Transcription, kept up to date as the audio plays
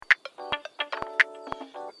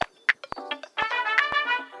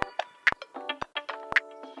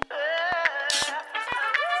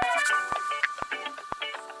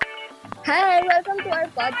Hi! Welcome to our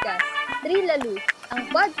podcast, Trilalu, ang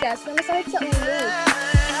podcast na masakit sa ulo.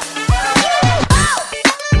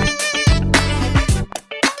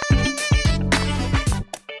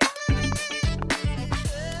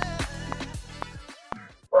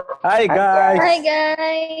 Hi guys! Hi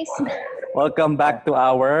guys! Welcome back to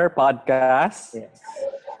our podcast.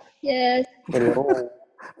 Yes. Hello.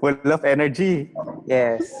 Full of energy.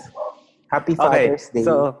 Yes. Happy Okay, Father's Day,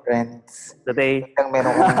 so- friends. Today, Itang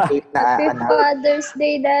meron kong cake na Happy anak. Father's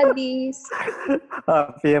Day, daddies!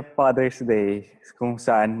 Happy Father's Day. Kung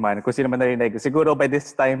saan man, kung sino man narinig. Siguro by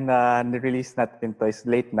this time na nirelease natin to is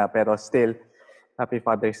late na, pero still, Happy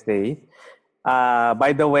Father's Day.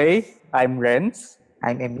 By the way, I'm Renz.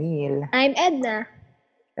 I'm Emil. I'm Edna.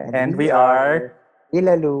 And we are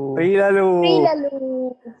Ilalu. Trilalu. Trilalu!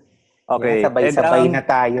 Okay. Yan, sabay-sabay and, na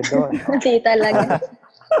tayo doon. Hindi talaga.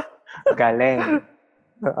 Galing.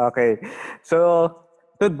 Okay. So,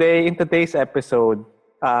 in today's episode,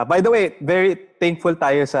 by the way, very thankful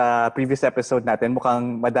tayo sa previous episode natin.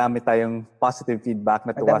 Mukhang madami tayong positive feedback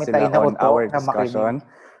na tuwa Madami sila tayong on nauto our na discussion.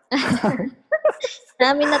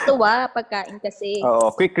 Namin natuwa pagkain kasi. Oo,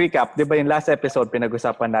 quick recap. Di ba yung last episode,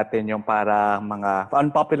 pinag-usapan natin yung para mga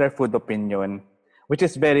unpopular food opinion, which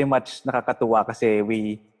is very much nakakatuwa kasi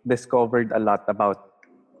we discovered a lot about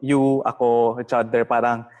you, ako, each other.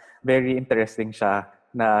 Parang very interesting siya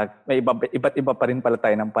na may iba't iba pa rin pala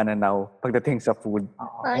tayo ng pananaw pagdating sa food.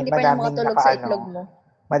 Parang hindi pa na makatulog sa itlog mo.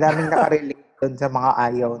 Madaming nakarelate doon sa mga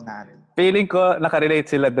ayaw natin. Feeling ko nakarelate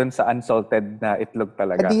sila dun sa unsalted na itlog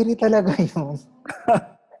talaga. Kadiri talaga yun.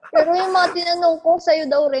 Pero yung mga tinanong ko,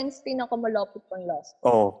 sa'yo daw, Renz, pinakamalapit pang last.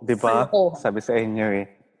 Oh, di ba? Ako. Sabi sa inyo eh.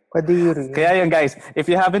 Kadiri. Kaya yun guys,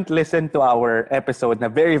 if you haven't listened to our episode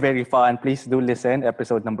na very, very fun, please do listen,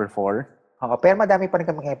 episode number 4. Oo, pero madami pa rin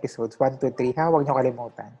kaming episodes. 1, 2, 3 ha. Huwag niyo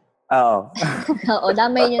kalimutan. Oo. Oo,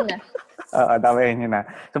 damay nyo na. Dami yun na.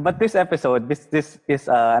 So, but this episode, this is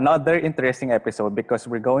another interesting episode because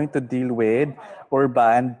we're going to deal with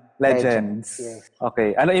urban legends. Yes.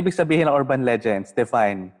 Okay. Ano ibig sabihin ng urban legends?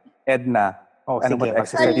 Define. Edna. Oh, Ano sige.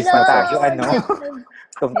 mag-exercise Mag-studies pa pa tayo? tayo. Ano?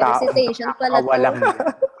 Itong tao. Recitation pala to. Walang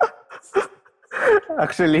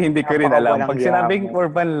Actually, hindi ko rin alam. Napakawalang Pag sinabing yamo.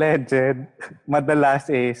 urban legend, madalas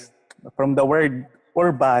is from the word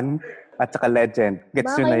urban at saka legend.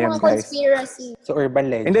 Gets Baka yun na yung yun, mga guys. conspiracy. So, urban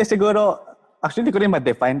legend. Hindi, siguro, actually, hindi ko rin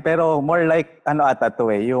ma-define, pero more like, ano ata to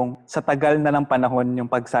eh, yung sa tagal na ng panahon, yung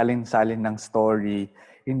pagsalin-salin ng story,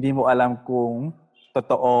 hindi mo alam kung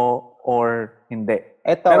totoo or hindi.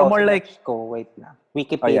 Ito, Pero more like, wait lang.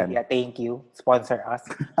 Wikipedia, Ayan. thank you. Sponsor us.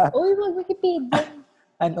 Uy, mag-Wikipedia.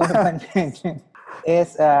 An urban legend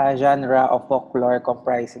is a genre of folklore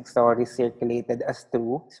comprising stories circulated as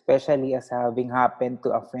true, especially as having happened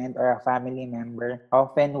to a friend or a family member,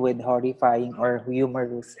 often with horrifying or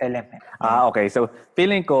humorous element. okay. So,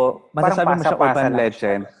 feeling ko, masasabi mo siya pasa-pasa urban lang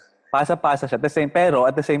legend. Pasa-pasa siya. Pero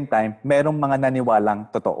at the same time, merong mga naniwalang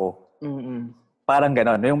totoo. Mm-mm. Parang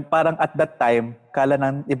gano'n. Yung parang at that time, kala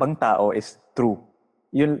ng ibang tao is true.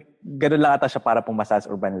 Yun, gano'n lang ata siya para pumasa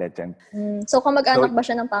sa urban legend. So, kamag-anak ba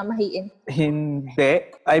siya ng pamahiin?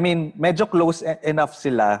 Hindi. I mean, medyo close enough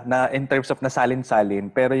sila na in terms of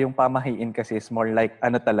nasalin-salin. Pero yung pamahiin kasi is more like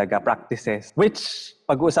ano talaga, practices. Which,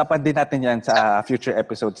 pag-uusapan din natin yan sa future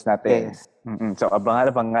episodes natin. Yes. So,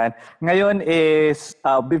 abangan. Ngayon is,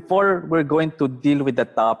 before we're going to deal with the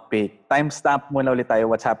topic, timestamp muna ulit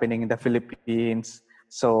tayo what's happening in the Philippines.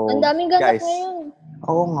 So, Ang daming ganap guys, ngayon.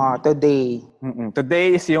 Oo nga, today,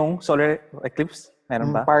 today is yung solar eclipse.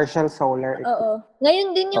 Meron ba? partial solar. Oo.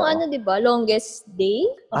 Ngayon din yung Oo. ano, di ba? Longest day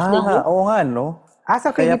of the year. Oo nga, no?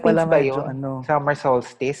 Sa Kaya Philippines pala ba medyo yun? ano. Summer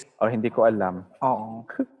solstice? O, hindi ko alam. Oo.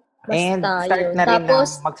 Basta And start yun. na rin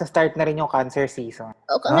Tapos- magsa-start na rin yung cancer season.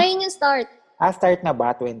 Okay, ngayon yung start. Start na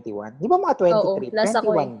ba? 21? Di ba mga Oo, 23? last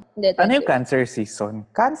ako eh. 21. Hindi, Ano yung 21. cancer season?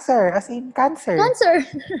 Cancer, as in cancer. Cancer!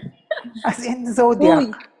 As in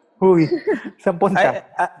zodiac. Huy. 10 Ay,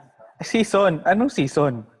 ka. season. Anong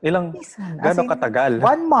season? Ilang, Season. As gano'ng in, katagal? 1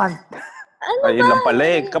 month. Ano Ay, ilang pala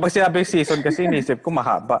eh. Kapag sinabi yung season kasi inisip ko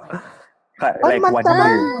mahaba. Like month 1 pa.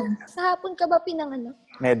 year. Sa hapon ka ba pinangano?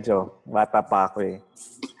 Medyo. Bata pa ako eh.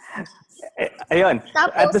 Ayun.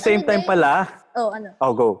 Tapos, At the same ano time din? pala, Oh, ano?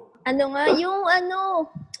 go. Ano nga, yung ano,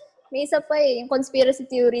 may isa pa eh, yung conspiracy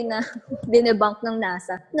theory na dinebunk ng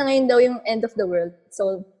NASA na ngayon daw yung end of the world.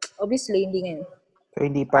 So, obviously, hindi ngayon. So,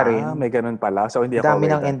 hindi pa rin. May ganun pala. So, hindi ako Dami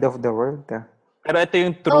aware ng doon. end of the world. Pero ito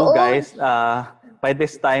yung true, Oo. guys. By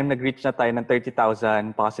this time, nag-reach na tayo ng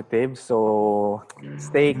 30,000 positive. So,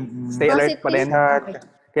 stay alert pa rin. Positive?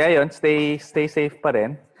 Kaya yun, stay safe pa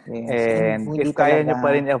rin. Yes. And Hindi if kaya talaga- nyo pa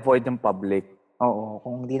rin i-avoid yung public, Oo,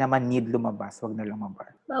 kung hindi naman need lumabas, wag na lumabas.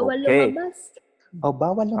 Bawal Okay. lumabas. Oh,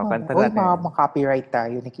 bawal lumabas. kanta Oy, natin. copyright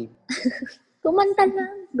tayo ni Kim. Kumanta na.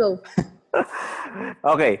 Go.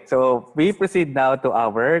 Okay, so we proceed now to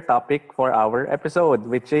our topic for our episode,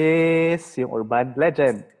 which is yung urban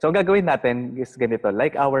legend. So ang gagawin natin is ganito,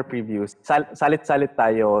 like our previews, salit-salit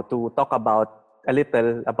tayo to talk about a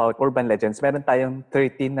little about urban legends. Meron tayong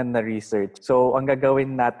 13 na na-research. So ang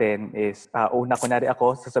gagawin natin is, una, kunwari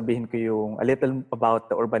ako, sasabihin ko yung a little about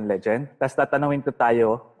the urban legend. Tapos tatanungin ko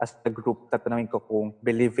tayo as a group, tatanungin ko kung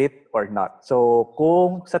believe it or not. So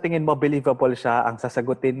kung sa tingin mo believable siya, ang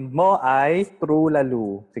sasagutin mo ay true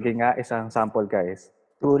lalo. Sige nga, isang sample guys.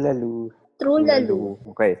 True lalo. True lalo.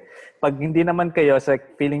 Okay. Pag hindi naman kayo, sa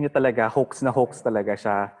feeling nyo talaga, hoax na hoax talaga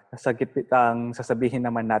siya, ang sasabihin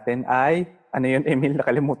naman natin ay, ano yun, Emil,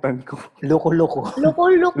 nakalimutan ko. Loko-loko.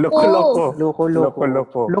 Loko-loko. Loko-loko. Loko-loko.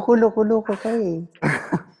 Loko-loko. Loko-loko ka eh.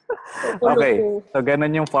 Okay. Loko-loko. So,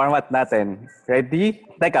 ganun yung format natin. Ready?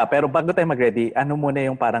 Teka, pero bago tayo mag-ready, ano muna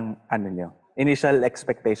yung parang, ano nyo, initial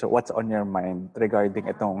expectation, what's on your mind regarding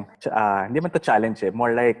itong, hindi man to challenge eh,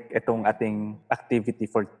 more like itong ating activity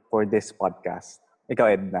for this podcast. Ikaw,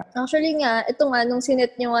 Edna. Actually nga, ito nga, nung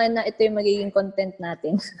sinet nyo nga na ito yung magiging content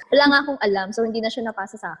natin. Wala nga akong alam, so hindi na siya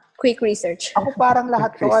napasa sa quick research. Ako parang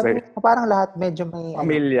lahat to. Research. Parang lahat medyo may...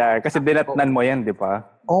 Familiar. Kasi dinatnan mo yan, di ba?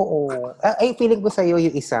 Oo. Ay, feeling ko sa'yo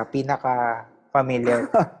yung isa, pinaka-familiar.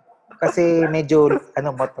 Kasi medyo, ano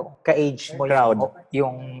mo to, ka-age mo Crowd.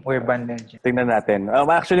 yung urban legend. Tingnan natin.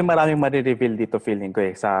 Actually, maraming marireveal dito feeling ko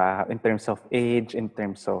eh. In terms of age, in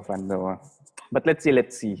terms of ano. But let's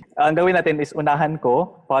see. Ang gawin natin is unahan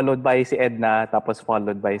ko, followed by si Edna, tapos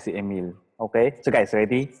followed by si Emil. Okay? So guys,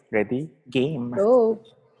 ready? Ready? Game. Go.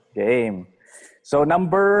 Game. So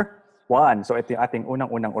number 1. So ito yung ating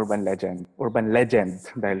unang-unang urban legend. Urban legend.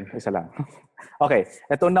 Dahil isa lang. Okay.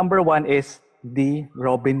 Ito number 1 is the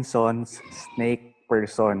Robinson's snake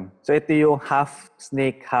person. So ito yung half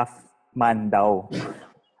snake, half man daw.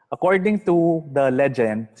 According to the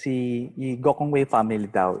legend, si Gokong Wei family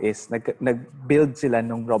daw is nag-build sila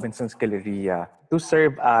nung Robinson's Galleria to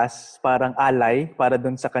serve as parang ally para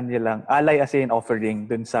dun sa kanilang, ally as in offering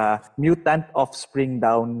dun sa mutant offspring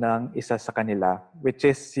daw ng isa sa kanila, which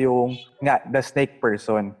is yung the snake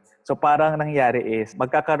person. So parang nangyari is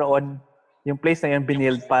magkakaroon yung place na yun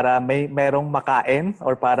binild para merong makain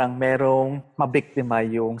or parang merong mabiktima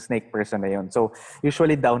yung snake person na yun. So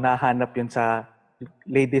usually daw nahanap yun sa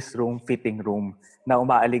ladies room, fitting room na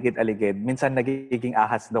umaaligid-aligid. Minsan nagiging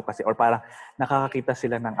ahas daw kasi or parang nakakakita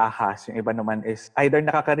sila ng ahas. Yung iba naman is either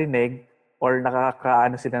nakakarinig or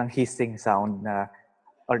nakakaano sila ng hissing sound na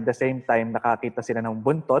or the same time nakakita sila ng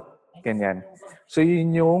buntot. Ganyan. So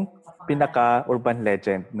yun yung pinaka-urban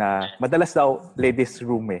legend na madalas daw ladies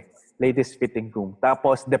room eh. Ladies fitting room.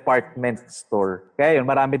 Tapos, department store. Kaya yun,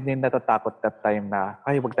 marami din natatakot that time na,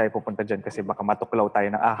 ay, wag tayo pupunta dyan kasi baka matuklaw tayo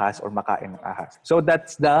ng ahas or makain ng ahas. So,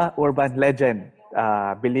 that's the urban legend.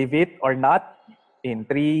 Believe it or not, in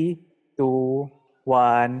 3, 2,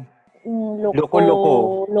 1.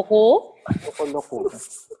 Loko-loko. Loko? Loko-loko.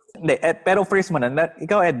 Hindi, pero first mo na,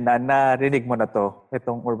 ikaw Edna, narinig mo na to,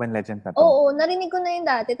 itong urban legend na to. Oo, narinig ko na yun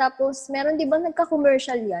dati. Tapos, meron di ba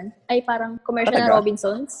nagka-commercial yan? Ay, parang commercial na Talaga?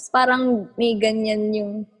 Robinsons. Parang may ganyan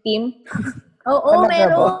yung team. Oo, Talaga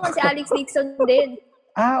meron. ba? Si Alex Dixon din.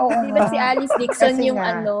 Oo Di ba si Alice Dixon Kasi yung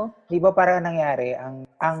nga, ano? Di ba parang nangyari,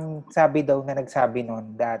 ang sabi daw na nagsabi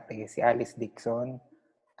nun dati, si Alice Dixon.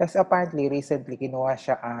 Tapos apparently, recently, kinuha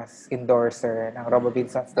siya as endorser ng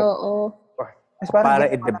Robinson's. Oo. Tapos parang Para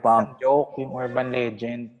ginawa i-debunk. ng joke yung urban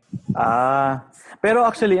legend. Pero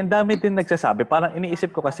actually, ang dami din nagsasabi. Parang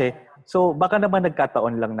iniisip ko kasi, so baka naman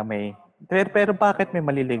nagkataon lang na may, pero bakit may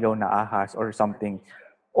maliligaw na ahas or something?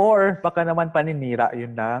 Or baka naman paninira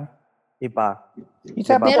yun ng iba.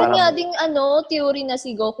 Sabi, Meron parang- nga ding theory na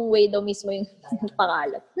si Gokong Wei daw mismo yung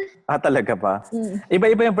pangalan. Talaga ba?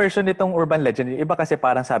 Iba-iba yung version nitong urban legend. Yung iba kasi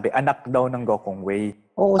parang sabi, anak daw ng Gokong Wei.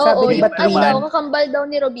 Oo, Oo, sabi ni yung Batman. daw, kakambal daw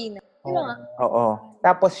ni Robina. Di ba nga? Oo.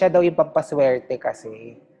 Tapos siya daw yung pampaswerte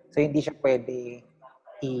kasi. So, hindi siya pwede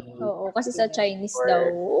Oo, kasi sa Chinese daw.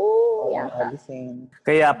 Oo, yata. alisin.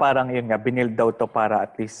 Kaya parang yun nga, binild daw to para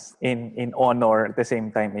at least in honor at the same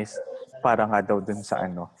time is para nga daw dun sa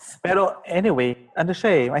ano. Pero anyway, ano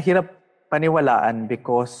siya eh, mahirap paniwalaan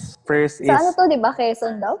because first is, Sa ano to, di ba?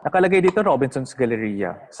 Quezon daw? nakalagay dito Robinson's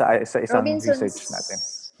Galleria sa isang Robinson's- research natin.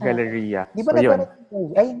 Galleria. Di ba So, yun. nagkaroon ng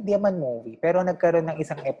movie? Ay, hindi naman movie. Pero nagkaroon ng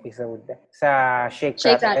isang episode sa Shake,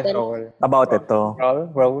 Shake, Rattle, and Rattle. Roll. About ito.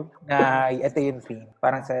 Roll. Na ito yung theme.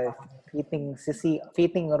 Parang sa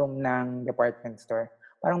fitting room ng department store.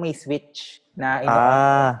 Parang may switch na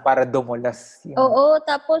para dumulas yung Oo,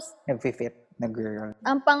 tapos nag-fit. na girl.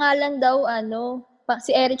 Ang pangalan daw,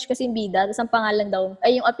 si Erich kasi yung bida, tapos ang pangalan daw,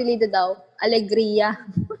 ay yung apelido daw, Alegria.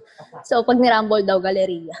 So, pag ni-rumble daw,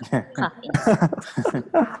 Galeria. Kakis.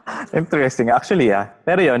 Interesting. Actually,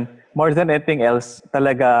 pero yun, more than anything else,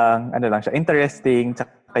 talagang, lang siya, interesting,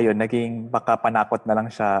 tsaka yun, naging baka panakot na lang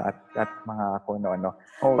siya at mga kung ano-ano.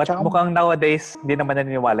 Oh, But mukhang nowadays, hindi naman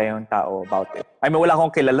naniniwala yung tao about it. I mean, wala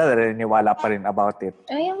akong kilala, naniniwala pa rin about it.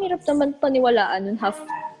 Ay, ang hirap naman paniwalaan nun, half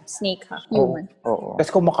snake, half human. Oo. Tapos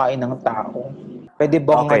kumakain ng tao. Pwede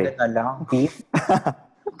bang na lang, beef?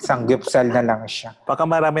 Sanggipsal na lang siya. Baka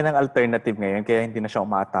marami ng alternative ngayon, kaya hindi na siya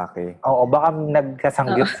umaatake. Oo, baka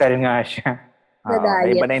nagkasanggipsal nga siya.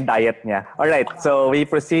 Iba na yung diet niya. Alright, so we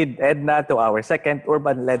proceed, Edna, to our second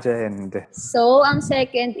urban legend. So, ang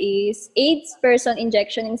second is AIDS person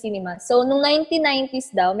injection in cinema. So, nung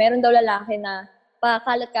 1990s daw, meron daw lalaki na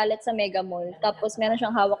pakalat-kalat sa Mega Mall. Tapos, meron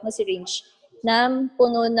siyang hawak na syringe na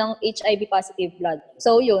puno ng HIV positive blood.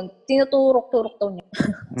 So, yun, tinuturok-turok daw niya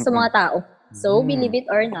sa mga tao. So, believe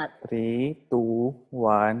it or not. 3, 2,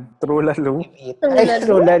 1, true lalo.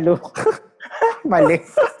 True lalo. Mali.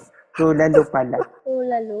 True lalo pala. True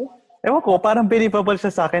lalo. Ewan ko, parang believable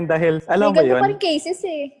siya sa akin dahil, alam mo yun. May ganun pa rin cases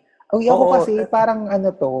eh. Ako kasi, parang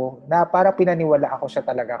na parang pinaniwala ako siya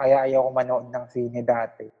talaga. Kaya ayaw ko manood ng sine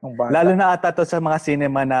dati. Lalo na ata to sa mga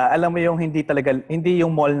cinema na, alam mo yung hindi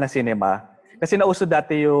yung mall na cinema. Kasi nauso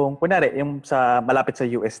dati yung, kunwari, yung sa malapit sa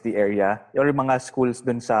UST area, or yung mga schools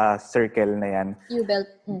dun sa circle na yan. U-belt.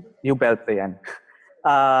 U-belt na yan.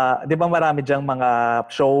 Di ba marami dyang mga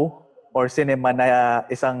show or cinema na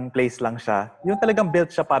isang place lang siya? Yung talagang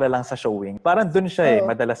built siya para lang sa showing. Parang dun siya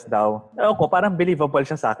madalas daw. Parang believable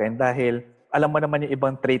siya sa akin dahil alam mo naman yung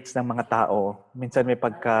ibang traits ng mga tao. Minsan may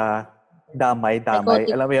damay.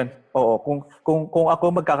 Alam mo yun? Oo. Kung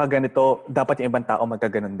ako magkakaganito, dapat yung ibang tao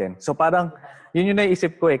magkaganon din. So parang, yun yung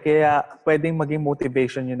naisip ko Kaya pwedeng maging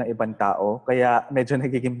motivation yun ng ibang tao. Kaya medyo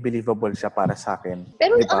nagiging believable siya para sa akin.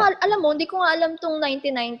 Pero diba? alam mo, hindi ko nga alam tong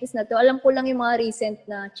 1990s na to. Alam ko lang yung mga recent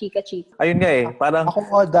na chika-chika. Ayun nga Parang,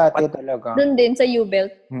 ako dati talaga. Doon din sa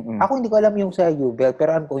U-belt. Ako hindi ko alam yung sa U-belt,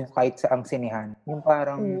 pero alam ko yung kahit sa ang sinihan. Yung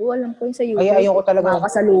parang... Oo, alam ko yung sa U-belt. Kaya ayaw ko talaga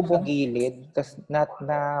sa gilid. Tapos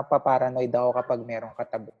napaparanoid ako kapag merong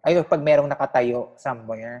katabi. Pag merong nakatayo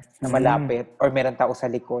somewhere na malapit or meron tao sa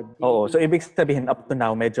likod. Oo. So, ibig sabihin, up to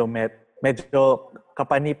now, medyo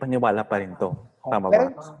kapani-paniwala pa rin to. Tama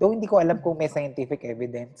pero, ba? Though hindi ko alam kung may scientific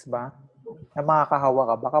evidence ba na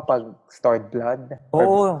makakahawa ka ba kapag stored blood.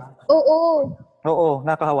 Oo,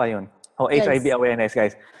 nakahawa yun. HIV awareness,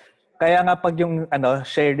 guys. Kaya nga pag yung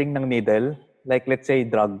sharing ng needle, like let's say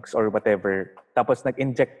drugs or whatever, tapos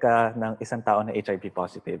nag-inject ka ng isang tao na HIV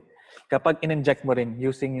positive, kapag in-inject mo rin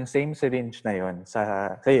using yung same syringe na yun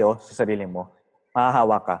sa sarili mo,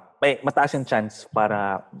 mahahawa ka. May mataas yung chance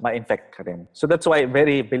para ma-infect ka rin. So that's why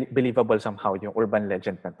very believable somehow yung urban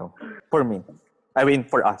legend na to. For me. I mean,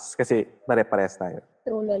 for us. Kasi pare-pares tayo.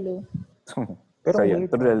 True lalo. Pero so yun,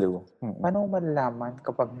 true lalo. Paano malalaman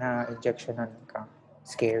kapag na-injectionan ka?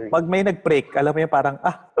 Scary. Pag may nag-break, alam mo yung parang,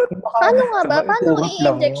 Paano nga ba? Paano mo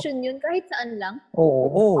i-injection yun? Kahit saan lang?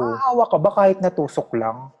 Oo. Maawa ka ba kahit natusok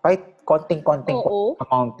lang? Kahit konting-konting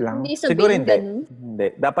amount lang? Hindi siguro sabihin ganun. Hindi.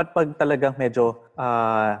 Dapat pag talagang medyo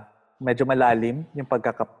malalim yung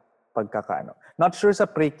pagkakaano. Not sure sa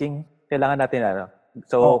breaking, kailangan natin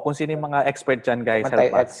So, kung sino yung mga expert dyan, guys,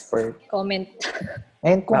 help us. Expert. Comment.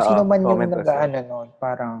 And kung sino man yung comment nun,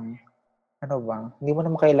 parang, hindi mo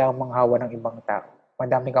naman kailangan manghawa ng ibang tao.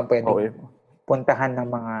 Madami kang pwedeng puntahan ng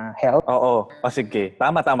mga health. Oo. Sige.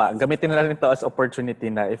 Tama. Gamitin na rin ito as opportunity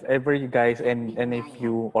na if ever you guys and if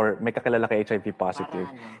you or may kakilala kay HIV positive,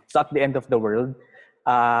 it's not the end of the world.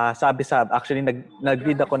 Actually,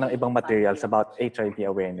 nag-read ako ng ibang materials about HIV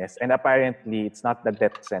awareness and apparently, it's not the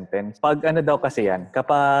death sentence. Pag daw kasi yan,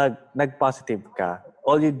 kapag nag-positive ka,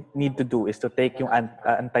 all you need to do is to take yung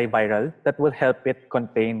antiviral that will help it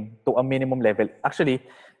contain to a minimum level. Actually,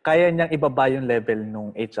 kaya niyang ibaba yung level nung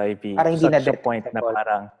HIV. Parang hindi na point na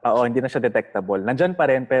parang, hindi na siya detectable. Nandyan pa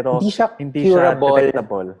rin, pero hindi siya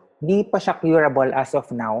detectable. Hindi pa siya curable as of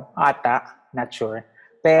now. Ata, not sure.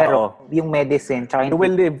 Pero yung medicine, tsaka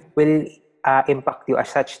will impact you as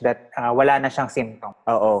such that wala na siyang symptom.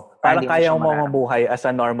 Oo. Parang kaya mo mamuhay as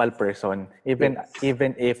a normal person even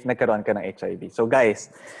if nagkaroon ka ng HIV. So guys,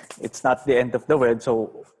 it's not the end of the world.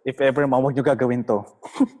 So if ever huwag nyo gagawin to.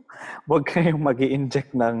 Huwag kayong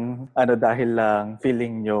mag-i-inject ng dahil lang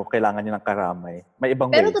feeling nyo kailangan nyo ng karamay. May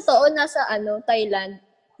ibang Pero ways. totoo, nasa Thailand,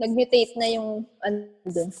 nag-mutate na yung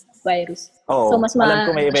virus. Oo. So mas alam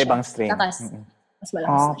ko may iba-ibang strain. Mas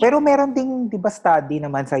malakas na. Pero meron ding, di ba, study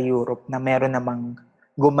naman sa Europe na meron namang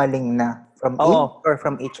gumaling na from Oo. AIDS or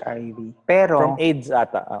from HIV. Pero From AIDS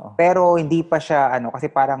ata. Oo. pero hindi pa siya kasi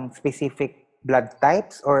parang specific blood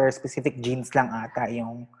types or specific genes lang ata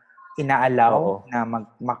yung inaalaw Oo. na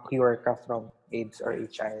ma-cure ka from AIDS or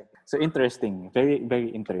HIV. So interesting. Very, very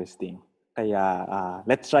interesting. Kaya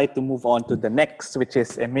let's try to move on to the next, which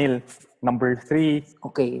is Emil, number 3.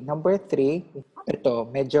 Okay, number 3, ito,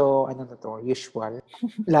 medyo usual.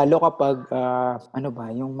 Lalo kapag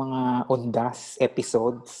yung mga undas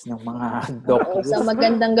episodes ng mga Oo, sa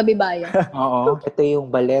Magandang Gabi Bayan. Oo, ito yung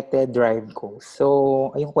Balete Drive Coast.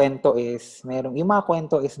 So, yung mga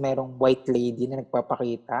kwento is merong white lady na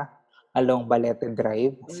nagpapakita along Balete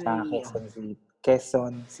Drive sa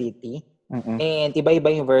Quezon City. Mm-mm. And iba-iba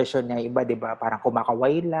yung version niya. Iba, di ba, parang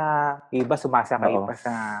kumakaway lang. Iba sumasakay Oo. pa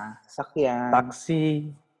sa sasakyan. Taxi.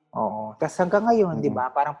 Oo. Tapos hanggang ngayon, di ba,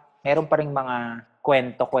 parang meron pa rin mga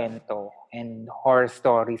kwento-kwento and horror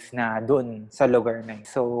stories na dun sa lugar na yun.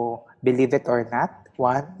 So, believe it or not,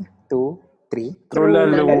 1, 2, 3.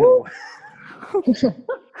 Trulalo.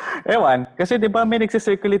 Ewan, kasi 'di ba may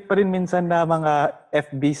nagsisirculate pa rin minsan na mga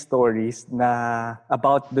FB stories na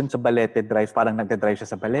about dun sa Balete Drive, parang nagda-drive siya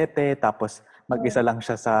sa Balete, tapos mag-isa lang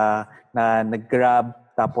siya na nag-grab,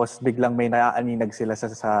 tapos biglang may naaaninag sila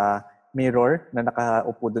sa mirror na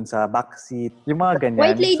nakaupo dun sa backseat. Yung mga ganyan.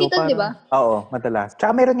 White lady to, di ba? Oo, madalas.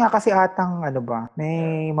 Tsaka meron nga kasi atang,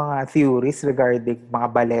 may mga theories regarding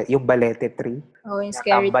yung Balete Tree. Oh, yung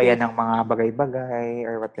scary Tambayan tree. ng mga bagay-bagay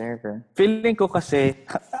or whatever. Feeling ko kasi,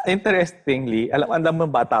 interestingly, alam mo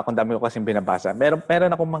bata akong dami ko kasing binabasa. Meron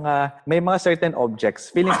akong may mga certain objects.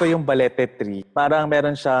 Feeling ko yung Balete tree, parang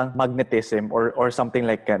meron siyang magnetism or something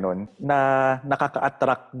like ganun, na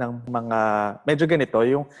nakaka-attract ng mga, medyo ganito,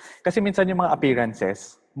 kasi minsan yung mga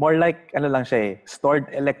appearances, more like, lang siya stored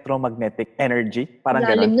electromagnetic energy. Parang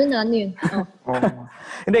Lalim ganun. nun, yun? Oh.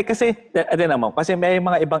 Hindi, kasi may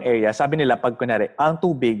mga ibang area, sabi nila, pag kunwari, ang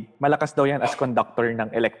tubig, malakas daw yan as conductor ng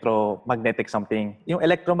electromagnetic something. Yung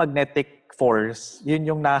electromagnetic force, yun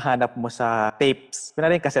yung nahanap mo sa tapes.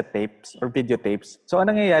 Kunwari cassette tapes or videotapes. So, ang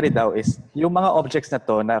nangyayari daw is, yung mga objects na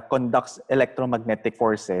to na conducts electromagnetic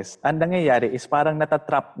forces, ang nangyayari is parang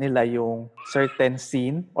natatrap nila yung certain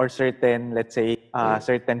scene or certain, let's say,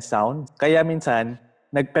 certain sound. Kaya minsan,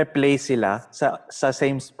 nagpe-play sila sa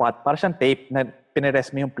same spot. Para siyang tape na pinires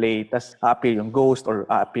mo yung play, tapos appear yung ghost or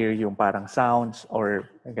appear yung parang sounds or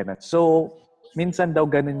gano'n. So, minsan daw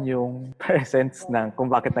ganun yung presence ng kung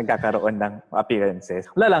bakit nagkakaroon ng appearances.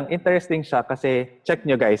 Wala lang, interesting siya kasi check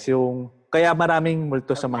nyo guys, kaya maraming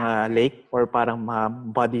multo sa mga lake or parang mga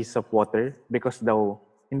bodies of water because daw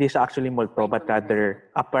hindi siya actually multo but rather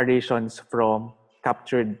apparitions from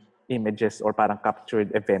captured images or parang captured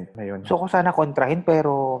event na yun. So, ko sana kontrahin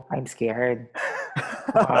pero I'm scared.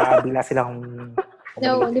 Bila silang...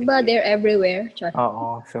 No, di ba, they're everywhere. Char.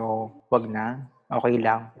 Oo, so wag na. Okay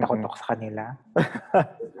lang. Takot ako sa kanila.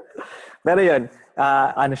 Pero yun,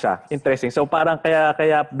 siya, interesting. So parang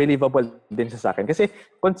kaya believable din siya sa akin. Kasi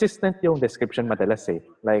consistent yung description madalas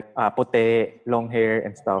Like puti, long hair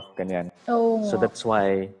and stuff, ganyan. Oh. So that's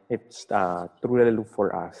why it's true lalo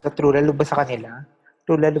for us. So, true lalo ba sa kanila?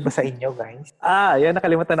 True lalo ba sa inyo, guys? Yan,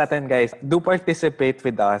 nakalimutan natin, guys. Do participate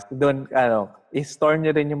with us. Doon, i-store nyo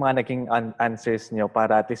rin yung mga naging answers nyo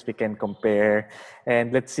para at least we can compare. And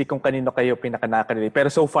let's see kung kanino kayo pinaka-nakalili. Pero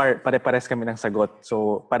so far, pare-pares kami ng sagot.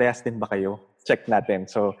 So, parehas din ba kayo? Check natin.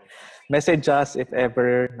 So, message us if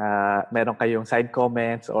ever na meron kayong side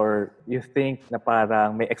comments or you think na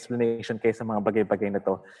parang may explanation kayo sa mga bagay-bagay na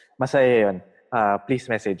to. Masaya yun. Please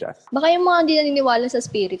message us. Baka yung mga hindi naniniwala sa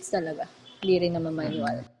spirits talaga. Hindi rin naman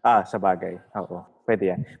maniniwala. Sa bagay. Oo. Pwede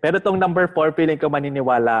yan. Pero itong number 4, feeling ko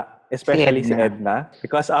maniniwala, especially si Edna.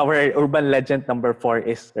 Because our urban legend number 4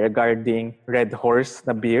 is regarding Red Horse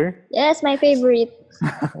na beer. Yes, my favorite.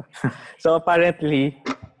 So apparently,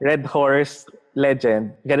 Red Horse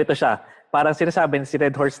legend, ganito siya. Parang sinasabi si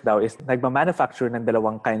Red Horse daw is nagmamanufacture ng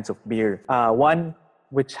dalawang kinds of beer. One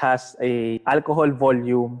which has a alcohol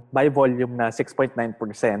volume by volume na 6.9%.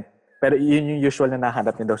 Pero yun yung usual na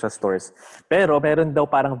nahanap niyo daw sa stores. Pero meron daw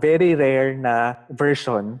parang very rare na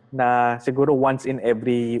version na siguro once in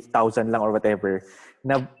every 1,000 lang or whatever.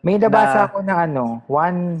 May nabasa ako na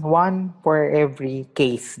one for every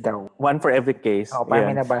case daw. One for every case. Parang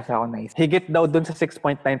may nabasa ako na isa. Higit daw dun sa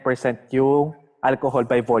 6.9% yung alcohol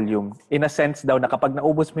by volume. In a sense daw na kapag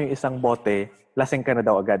naubos mo yung isang bote, lasing ka na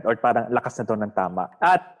daw agad or parang lakas na daw ng tama.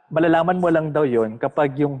 At malalaman mo lang daw yun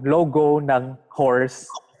kapag yung logo ng horse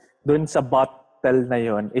dun sa bottle na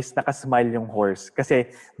yon is nakasmile yung horse. Kasi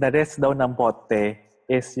the rest daw ng bote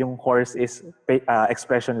is yung horse is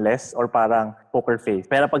expressionless or parang poker face.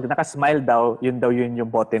 Pero pag nakasmile daw yun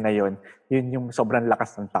yung bote na yun yung sobrang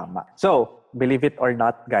lakas ng tama. So, believe it or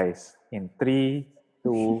not, guys. In 3,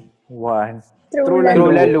 2, 1. True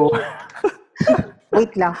Lalo.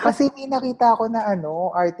 Wait lang, kasi may nakita ako na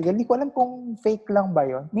article. Hindi ko alam kung fake lang ba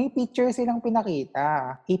yun. May picture silang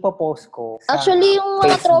pinakita. Ipopost ko. Actually, yung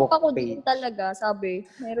mga Facebook tropa ko page. din talaga, sabi.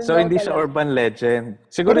 Meron So, daw hindi siya talaga. urban legend.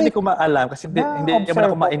 Siguro hindi ko maalam kasi hindi naman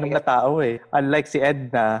ako Na-observe mainom ko na tao eh. Unlike si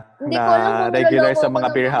Edna Hindi ko alam na kung regular niloloko sa ko mga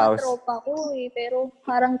ng beer house. tropa ko pero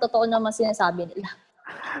parang totoo naman sinasabi nila.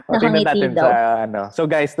 O, tingnan Nakangiti natin daw. sa So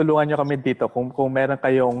guys, tulungan nyo kami dito kung meron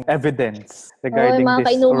kayong evidence regarding mga this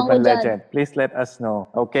kainuman ko urban dyan. legend. Please let us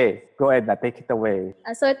know. Okay, go ahead na. Take it away.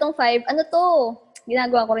 So itong 5, ano to?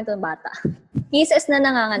 Ginagawa ko rin to ng bata. Kisses na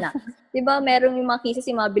nanganganak. Diba merong yung mga kisses,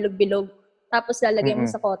 yung mga bilog-bilog. Tapos lalagyan mo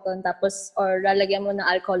sa cotton, tapos or lalagyan mo ng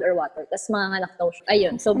alcohol or water. Tapos manganganak daw siya.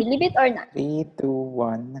 Ayun. So believe it or not. 3, 2,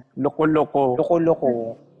 1. Loko-loko.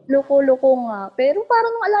 Loko-loko. Loko-loko nga. Pero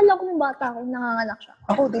parang nung alala ko ng bata ko, nanganganak siya.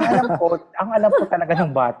 Ako din, alam ko talaga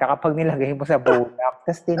ng bata kapag nilagay mo sa bulak,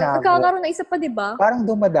 tapos tinago. Nagkakaroon na isa pa, diba? Parang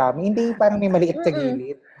dumadami. Hindi, parang may maliit sa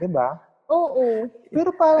gilid. Diba? Oo.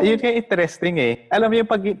 Pero parang, Yun kaya interesting eh. Alam mo yung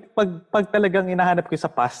pag talagang hinahanap ko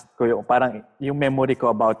sa past ko, yung parang yung memory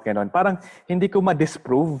ko about ganon, parang hindi ko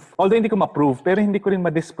ma-disprove. Although hindi ko ma-prove, pero hindi ko rin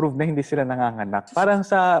ma-disprove na hindi sila nanganganak. Parang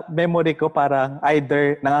sa memory ko, parang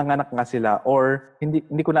either nanganganak nga sila or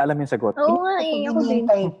hindi ko na alam yung sagot. Oo nga eh. Ako din.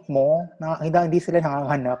 type mo, hindi sila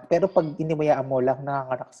nanganganak, pero pag inibayaan mo lang,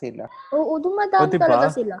 nanganganak sila. Oo, dumadami O, diba? talaga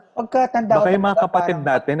sila. Pagkatanda Baka ko yung mga talaga, kapatid parang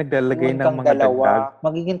natin naglalagay ng kang mga dagdag.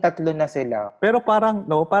 magiging 3 na sila. Pero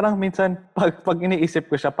parang minsan pag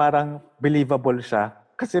iniisip ko siya, parang believable siya.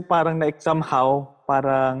 Kasi parang somehow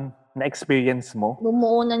parang na-experience mo.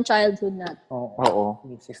 Bumuo ng childhood natin. Oo.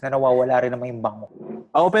 Misis na nawawala rin naman yung bango.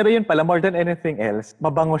 Oo, pero yun pala, more than anything else,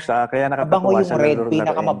 mabango siya, kaya Mabango nakakatuwa yung siya red, laro-laruin.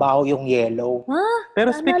 pinakamabaho yung yellow.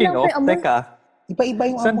 Pero speaking of, teka, Iba-iba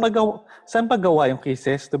yung saan pa gawa yung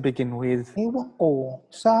kisses to begin with? Ewan ko.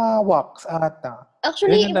 Sa wax ata.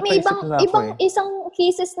 Actually, Yun ang may napaisip na ako ibang isang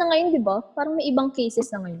cases na ngayon, di ba? Parang may ibang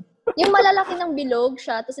cases na ngayon. Yung malalaki ng bilog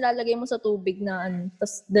siya, tapos ilalagay mo sa tubig na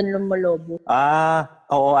tapos doon lumalobo.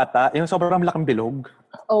 Oo ata. Yung sobrang laking bilog.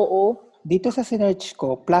 Oo. Dito sa sinearch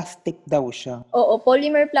ko, plastic daw siya. Oo,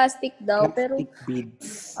 polymer plastic daw. Plastic Pero,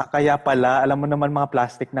 beads. Kaya pala, alam mo naman mga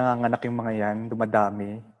plastic nanganganak yung mga yan,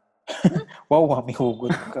 dumadami. Wow, may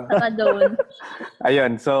hugot ka. saka doon.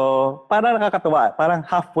 Ayun, so parang nakakatuwa. Parang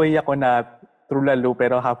halfway ako na true lalo,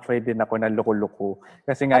 pero halfway din ako na loko-loko.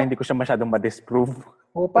 Kasi nga hindi ko siya masyadong ma-disprove.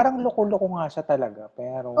 Parang loko-loko nga siya talaga.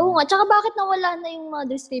 Pero, Oo nga, tsaka bakit nawala na yung mga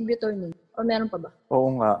distributor nila? O meron pa ba? Oo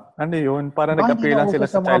nga. Ano yun? Parang baka nag-appear lang hindi sila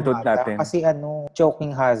nauso sa mga childhood bata natin. Kasi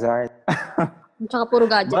choking hazard. Tsaka puro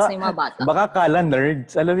gadgets na yung mga bata. Baka kala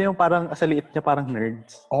nerds. Alam mo yung parang sa liit niya parang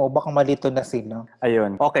nerds. Oo, baka malito na sila.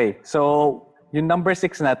 Ayun. Okay. So, yung number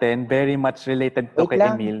 6 natin, very much related to Wait kay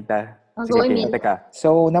lang. Emil. Go, Emil. Teka.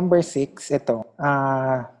 So, number 6, ito.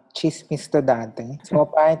 Chismis to dati. So,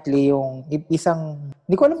 apparently, yung isang,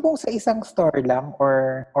 hindi ko alam kung sa isang store lang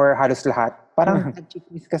or halos lahat. Parang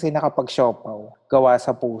nag-chismis kasi nakapag-siopaw. Gawa sa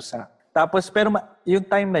pusa. Tapos, pero yung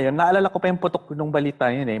time na yun, naalala ko pa yung putok ng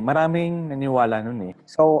balita yun eh. Maraming naniwala nun eh.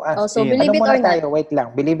 So, so believe it or not. tayo. Wait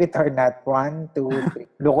lang. Believe it or not. 1,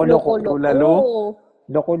 2, 3. Loko-loko. Lalo?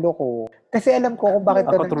 Loko-loko. Kasi alam ko kung bakit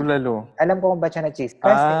Ako true lalo. Alam ko kung bakit siya na-cheese.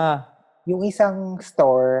 Kasi yung isang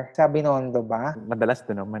store sa Binondo ba? Madalas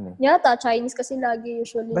doon naman eh. Yata, Chinese kasi lagi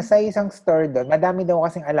usually. Basta isang store doon, madami daw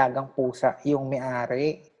kasing alagang pusa yung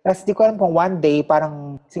may-ari. Tapos di ko alam kung one day,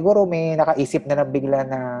 parang siguro may nakaisip na bigla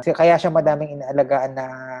na, kaya siya madaming inaalagaan na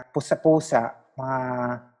pusa-pusa,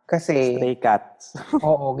 kasi, Stray cats.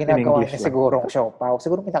 oo, ginagawa English niya sigurong siopaw.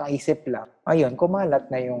 Siguro may nakaisip lang. Ayun, kumalat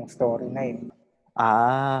na yung story na yun.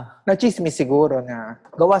 Na-chismis siguro na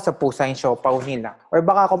gawa sa pusa yung siopaw nila. Or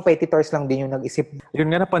baka competitors lang din yung nag-isip.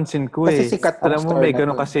 Yun nga napansin ko Kasi eh. sikat ang Alam mo, store may na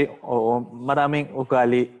gano'n to. kasi, maraming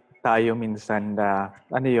ugali tayo minsan na,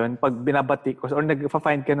 pag binabati ko, or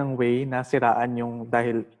nag-find ka ng way na siraan yung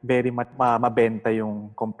dahil very much mabenta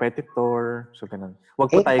yung competitor. So, ganun.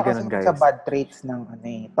 Huwag po tayo ganun, guys. Sa bad traits ng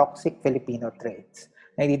toxic Filipino traits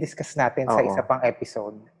na i-discuss natin sa isa pang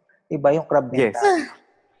episode. Diba yung crab mentality? Yes.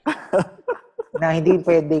 Na hindi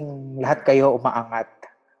pwedeng lahat kayo umaangat.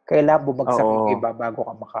 Kailangan bumagsak yung iba bago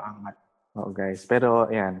ka makaangat. Oo, guys. Pero,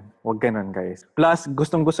 ayan. Huwag ganun, guys. Plus,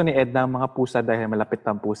 gustong-gusto ni Edna ang mga pusa dahil malapit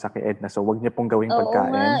ang pusa kay Edna. So, huwag niya pong gawing pagkain.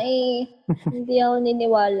 Oo nga eh. Hindi ako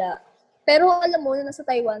niniwala. Pero alam mo, nasa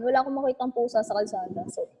Taiwan, wala akong makitang pusa sa kalsada.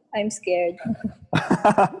 So, I'm scared.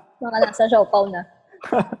 Mga nasa siopaw na.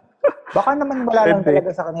 Baka naman wala lang Pwede.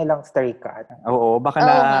 talaga sa kanilang stray cat. Oo, baka Oo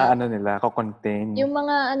na nga. ano nila, ko-contain. Yung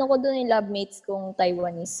mga ano ko doon, yung lab mates kong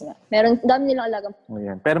Taiwanese nga. Meron, dami nilang alagang.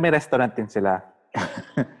 Ayan. Pero may restaurant din sila.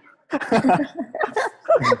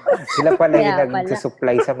 Sila pala yung Kaya pala.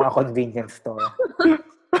 nag-supply sa mga convenience store.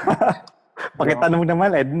 Pakitanong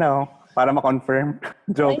naman, Edna, para ma-confirm.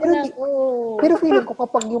 Ay, Joke. naku. Pero feeling ko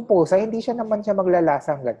kapag yung pusa, hindi siya naman siya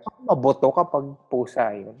maglalasang ganun. Maboto kapag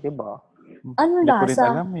pusa yun, di ba? Ano Hindi ko rin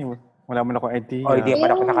lasa? alam eh. Wala mo na akong idea. O hindi pa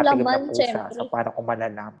ako Yung nakatingin ng laman, pusa. syempre. So paano ko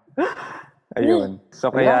malalam? Ayun. So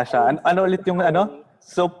kaya Wala. siya, ano ulit yung ano?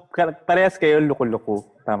 So parehas kayo luko-luko.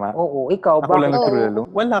 Tama? Oo, ikaw, Ako lang bakit? nagtulalo.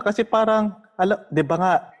 Wala, kasi parang, di ba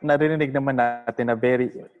nga, naririnig naman natin na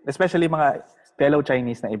especially mga fellow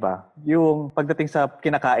Chinese na iba, yung pagdating sa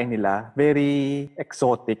kinakain nila, very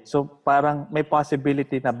exotic. So parang may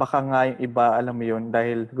possibility na baka nga yung iba, alam mo yun,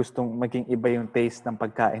 dahil gustong maging iba yung taste ng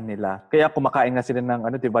pagkain nila. Kaya kumakain nga sila ng,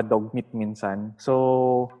 di ba, dog meat minsan. So,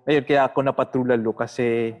 ayun, kaya ako napatulalo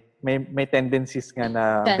kasi may tendencies nga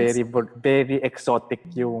na Chance. very exotic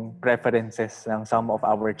yung preferences ng some of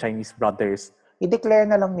our Chinese brothers. I-declare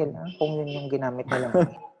na lang nila kung yun yung ginamit nila. nga.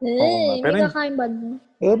 Pero May kakain ba doon?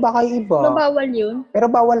 Baka iba. Ano bawal yun? Pero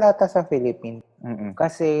bawal ata sa Philippines. Mm-mm.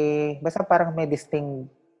 Kasi, basta parang may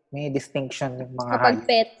distinction yung mga Kapag hayop.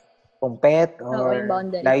 pet. Kung pet Oo, or yung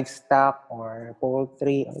boundary. livestock or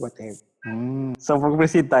poultry or whatever. So,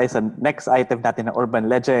 mag-proceed tayo sa next item natin na urban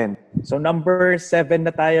legend. So, number 7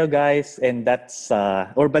 na tayo, guys. And that's,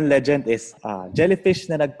 urban legend is jellyfish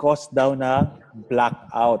na nag-cause daw na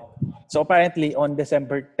blackout. So, apparently, on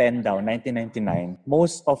December 10 daw, 1999,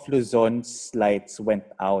 most of Luzon's lights went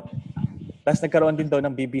out. Tapos nagkaroon din daw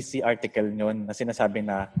ng BBC article noon na sinasabi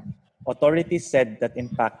na authorities said that in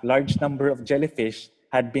fact, large number of jellyfish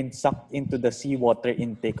had been sucked into the seawater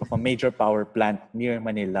intake of a major power plant near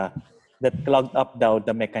Manila that clogged up daw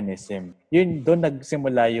the mechanism. Yun, doon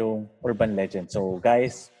nagsimula yung urban legend. So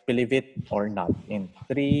guys, believe it or not. In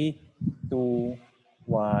 3, 2,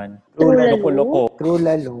 1. True lalo. Loko-loko. True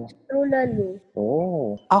lalo. True lalo.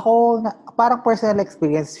 Oh. Ako, parang personal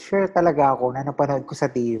experience, sure talaga ako na napanood ko sa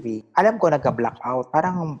TV. Alam ko nagka-blackout.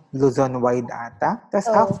 Parang Luzon-wide ata. Tapos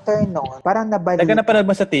Oo. after noon, parang nabalita. Nagka-napanood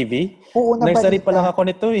mo sa TV? Oo, Nursery pa lang nabalita. ako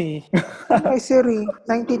nito eh. Nursery,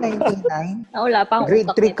 1999. Wala pa akong Grade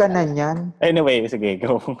utak 3 nito. ka na niyan. Anyway, sige,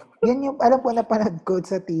 go. Yan yung, alam ko napanood ko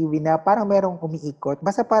sa TV na parang merong umiikot.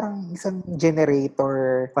 Basta parang isang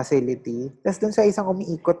generator facility. Tapos dun sa isang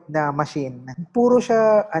umiikot na machine, puro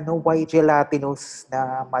siya white gelatinous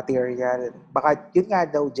na material. Baka yun nga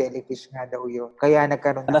daw, jellyfish nga daw yun. Kaya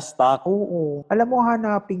nagkaroon na. Na-stock. Oo. Alam mo,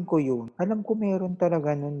 hanapin ko yun. Alam ko meron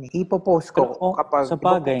talaga nun eh. Ipopost ko Pero, kapag, sa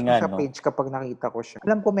bagay ipopost ko nga, sa no? page kapag nakita ko siya.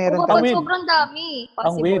 Alam ko meron O kapag weird. sobrang dami, Ang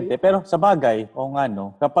possible. weird eh. Pero sa bagay, o nga no,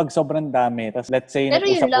 kapag sobrang dami, tapos let's say Pero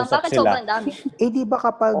yun lang, nag-usap-usap bakit sila. sobrang dami? Di ba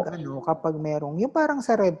kapag merong, yung parang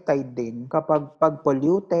sa red tide din, kapag pag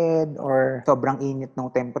polluted or sobrang init ng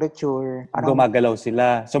temperature, parang Gumagalaw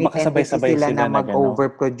sila. So may baka sabay-sabay tendency sila na na gano'n.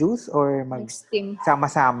 mag-overproduce or Mag-steam.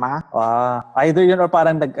 magsama-sama. Either yun or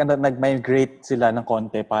parang nag-migrate sila ng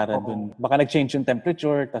konti para dun. Baka nag-change yung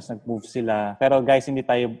temperature, tapos nag-move sila. Pero guys, hindi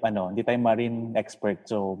tayo marine expert.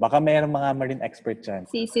 So baka mayroong mga marine expert dyan.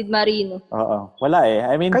 Si Sid Marino. Oo. Wala eh.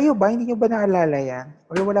 I mean, Kayo ba? Hindi nyo ba naalala yan?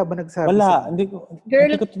 Or wala ba nagsabi wala. sa Hindi ko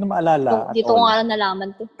Girl, ito na maalala at Dito ko all. nga lang nalaman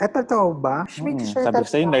to. Totoo ba? Medyo sure Sabi ko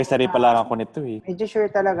sa'yo, talaga nursery ako pa na- lang ako nito eh. Medyo sure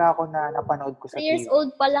talaga ako na napanood ko sa 3 years TV.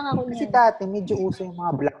 old pa lang ako Kasi niyan. dati medyo uso yung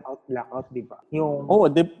mga blackout, di ba? Yung Oo,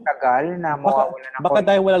 tagal na mawawala na baka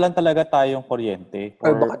dahil wala lang talaga tayong kuryente.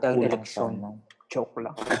 Or baka dahil kulang election. sana. Joke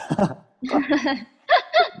lang.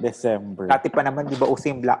 December. Dati pa naman, di ba, uso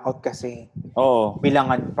yung blackout kasi Oo.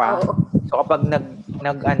 bilangan pa. Oo. So kapag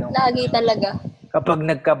Lagi talaga. kapag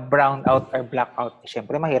nagka-brown out or blackout,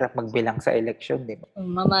 syempre mahirap magbilang sa election, di ba?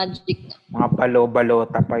 Magic na. Mga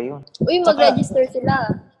balo-balota pa yun. Uy, mag-register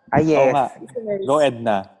sila. Ah, Oo yes. nga. Listeners. Go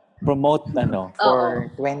Edna. Promote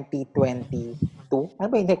For 2022. Ano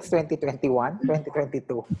ba yung next 2021?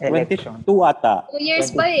 2022 election. 22 ata. 2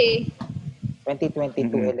 years pa eh. 2022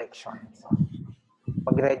 elections.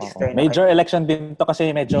 Mag-register na Major election din to kasi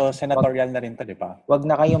medyo senatorial na rin to, di ba? Huwag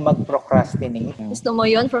na kayong mag-procrastinate. Gusto mo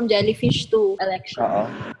yon from jellyfish to election. Oo.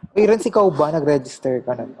 Aaron, ikaw ba? Nag-register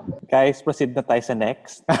ka na ba? Guys, proceed na tayo sa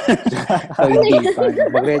next. So, hindi pa.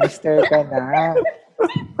 Mag-register ka na.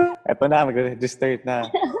 Eto na, mag-register na.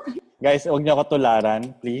 Guys, huwag niyo ako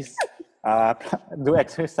tularan, please. Do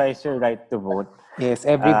exercise your right to vote. Yes,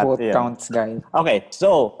 every vote Yeah. counts, guys. Okay,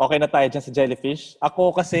 so, okay na tayo dyan sa jellyfish.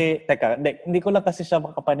 Ako kasi, hindi ko lang kasi siya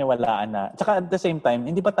makapaniwalaan na. Tsaka at the same time,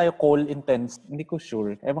 hindi ba tayo coal intense? Hindi ko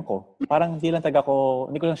sure. Ewan ko. Parang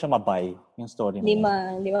hindi ko lang siya mabay yung story na.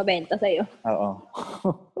 Hindi mabenta sa'yo. Oo.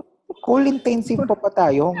 Coal intensive pa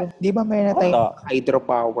tayo. Di ba mayroon na tayong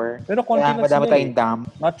hydropower? Pero konti Kaya lang madami sila tayong dam.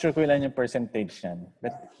 Not sure kung ilan yung percentage yan.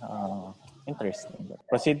 But, interesting.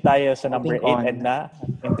 Proceed tayo sa number 8, Edna.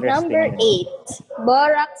 Interesting. Number 8,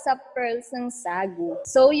 borax sa pearls ng sagu.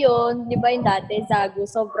 So yun, di ba yung dati, sagu,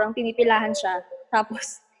 sobrang pinipilahan siya.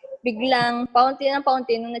 Tapos, biglang, paunti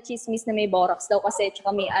nung na-chismis na may borax daw kasi tsaka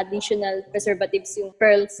may additional preservatives yung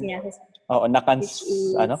pearls niya. Oo,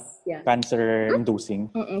 Yeah.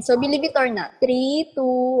 cancer-inducing. So, believe it or not, 3,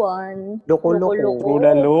 2, 1. Loko-loko.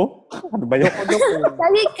 Lalo? Ano ba yun?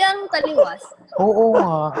 Talikang taliwas. Oo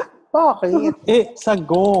nga. Bakit?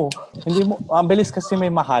 Sago. Hindi mo, ang bilis kasi may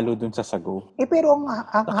mahalo dun sa sago. Pero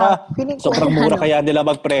feeling ko, Sobrang mura kaya nila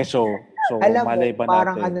magpresyo. So, alam mo, malay ba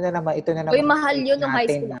parang natin? na naman, ito na naman. Uy, mahal yun nung high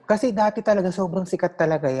school. Kasi dati talaga, sobrang sikat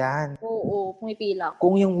talaga yan. Oo, pumipila ko.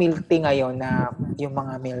 Kung yung milk tea ngayon na yung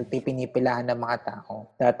mga milk tea pinipilahan ng mga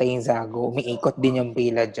tao, dati yung Zago, umiikot din yung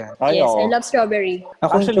pila dyan. Yes, I love strawberry.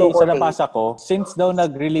 Actually, sa nabasa ko, since daw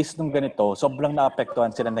nag-release nung ganito, sobrang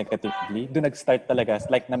naapektuhan sila negatively. Doon nag-start talaga,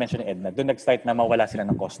 like na-mention ni Edna, doon nag-start na mawala sila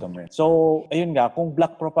ng customer. So, ayun nga, kung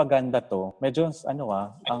black propaganda to, medyo,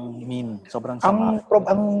 ang mean, sobrang sama.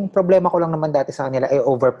 Ang problema ko lang naman dati sa kanila ay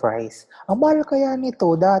overpriced. Ang mahal kaya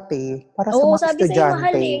nito dati, para sa mga sabi estudyante. sa'yo,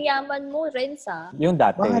 mahal eh. Yaman mo, Renza. Yung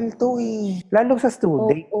dati. Mahal to eh. Lalo sa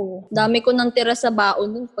student. Oo. Dami ko nang tira sa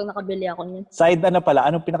baon dun pag nakabili ako niyan. Side pala,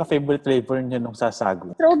 anong pinaka-favorite flavor niyo nung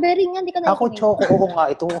sasago? Strawberry nga, hindi ka na Ako, choco. Oo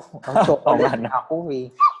nga, ito. Ang chocolate na ako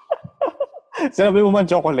eh. Sinabi mo man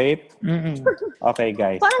chocolate? Mm-mm. Okay,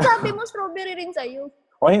 guys. Parang sabi mo, strawberry rin sa'yo.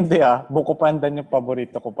 O hindi Buko pandan yung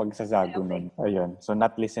paborito ko pag sasago nun. Ayun. So,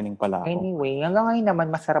 not listening pala ako. Anyway, hanggang ngayon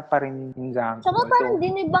naman, masarap pa rin yung Zago. Tsaka parang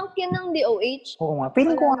dinibunk yan ng DOH. Oo nga.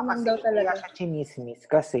 Feeling ko nga naman kasi daw talaga. kaya siya chinismis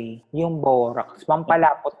kasi yung borax,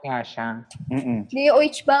 pampalapot nga siya.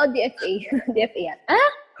 DOH ba o DFA? DFA yan.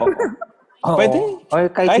 Oo. Pwede. Or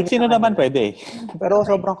Kahit sino naman pwede. Pero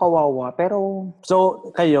sobrang kawawa. Pero, So,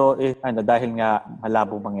 kayo, dahil nga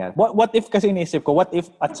malabo mangyari. What if kasi iniisip ko, what if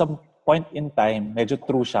at some point in time, medyo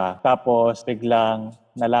true siya, tapos biglang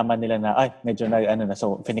nalaman nila na, medyo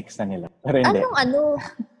so, Phoenix na nila. Pero hindi.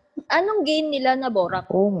 Anong gain nila na borax?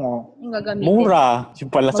 oo nga. Yung gagamitin? Mura. Yung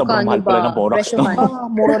pala, sobrang mahal pala ng borax. Presyo man.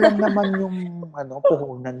 Mura lang naman yung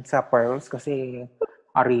puhunan sa pearls kasi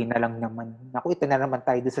arena lang naman. Naku, ito na naman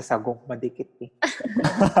tayo doon sa sagong madikit eh.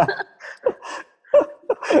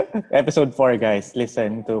 Episode 4, guys.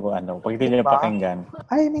 Listen to, pag hindi nyo pakinggan.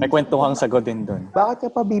 May kwentuhang sagot din dun. Bakit ka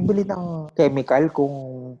pa bibili ng chemical kung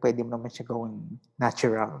pwede mo naman siya gawin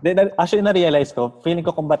natural? Actually, na-realize ko, feeling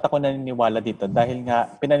ko kung ba't ako naniniwala dito dahil nga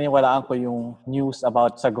pinaniwalaan ko yung news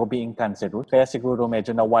about sago being cancerous. Kaya siguro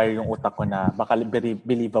medyo na-wire yung utak ko na baka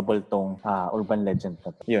believable tong urban legend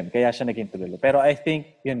na to. Yun, kaya siya naging tuloy. Pero I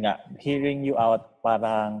think, yun nga, hearing you out,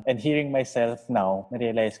 and hearing myself now,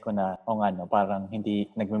 na-realize ko na, parang hindi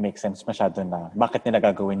nagme-make sense masyado na bakit nila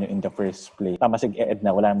gagawin yun in the first place. Tama si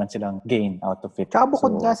Edna, wala naman silang gain out of it. Tsaka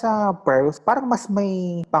bukod nga sa pearls, parang mas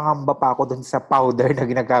may pangamba pa ako dun sa powder na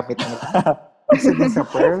ginagamit nila. Kasi dun sa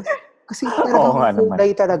pearls. Kasi talagang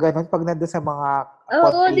kulay talaga nun pag nandun sa mga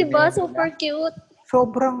Oo, diba? Super cute.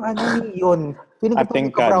 Sobrang yun. Feeling ko pag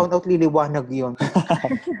ika-brown out, liliwanag yun.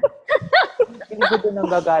 Feeling ko doon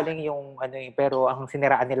ang gagaling yung pero ang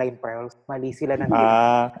siniraan nila yung pearls. Mali sila ng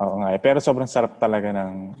oo nga. Pero sobrang sarap talaga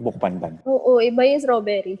ng buko pandan. Oo, iba yung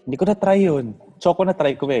strawberry. Hindi ko na-try yun. Choco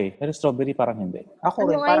na-try ko eh. Pero strawberry parang hindi. Ako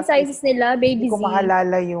rin. Nga yung sizes nila, baby Hindi ko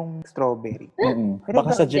maalala yung strawberry. Pero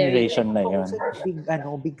baka sa generation na yun.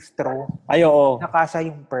 Big straw. Ay, oo. Nakasa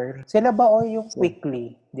yung pearl. Sila ba o yung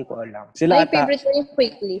quickly? Hindi ko alam. Sila My favorite ko yung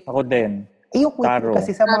quickly. Ako din. Yung quickly Taro.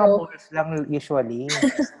 kasi sa mga malls lang usually.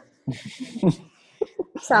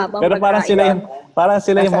 Pero parang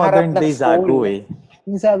sila yung modern day Zago eh.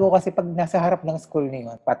 Yung Zago kasi pag nasa harap ng school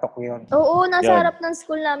niyo, patok yun. Oo, nasa harap ng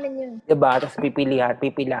school namin yun. Diba? Tapos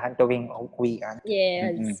pipilahan tuwing uwian.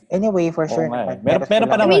 Yes. Anyway, for sure naman. Meron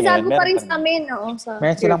pa naman May Zago pa rin sa amin.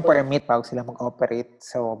 Meron silang permit bago sila mag-operate.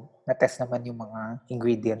 So, na-test naman yung mga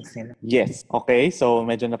ingredients nila. Yes. Okay, so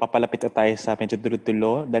medyo napapalapit na tayo sa medyo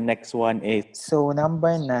dulo-dulo. The next one is... So,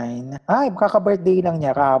 number 9. Ay, kaka-birthday lang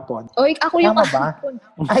niya kahapon. Oy, ako yung Tama ba?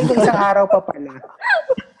 Ay, isang araw pa pala.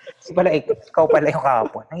 Ikaw pala yung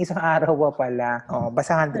kahapon. Ang isang araw pa pala.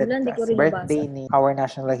 Basta 100 Wala, hindi ko plus. rin Birthday ni our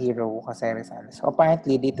national hero, Jose Rizal. So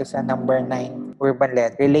apparently, dito sa number 9 urban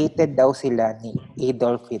legend, related daw sila ni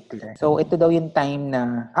Adolf Hitler. So ito daw yung time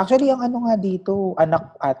na, actually, ang ano nga dito,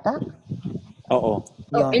 anak ata? Oo.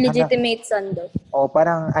 Yun, illegitimate son daw.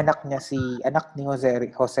 parang anak ni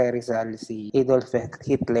Jose Rizal, si Adolf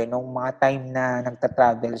Hitler, nung mga time na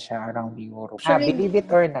nagta-travel siya around Europe. Actually, Believe it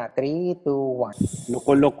or not, 3, 2, 1.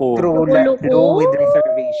 Loko-loko. Loko-loko. With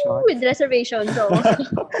reservation. With reservation, so.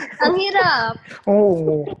 Ang hirap.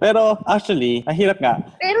 Oo. Pero actually, ang hirap nga.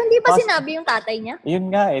 Pero hindi pa sinabi yung tatay niya. Yun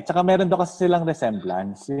nga eh. Tsaka meron daw kasi silang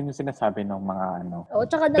resemblance. Yun yung sinasabi ng mga ano. O,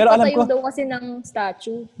 tsaka Pero alam nagpatayo ko- daw kasi ng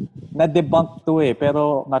statue. Na-debunk to eh,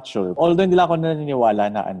 pero not sure. Although hindi lang ako naniniwala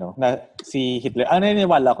na si Hitler. Ang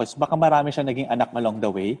naniniwala ko is baka marami siya naging anak along the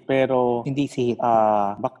way, pero Hindi si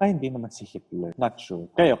Hitler. baka hindi naman si Hitler. Not sure.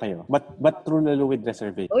 Kayo. But true lalo with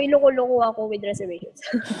reservation. Uy, loko-loko ako with reservations.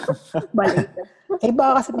 Balik.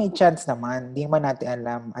 Baka kasi may chance naman. Hindi man natin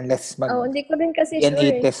alam unless Hindi ko rin kasi DNA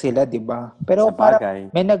sure. test sila, di ba? Pero Sa parang bagay.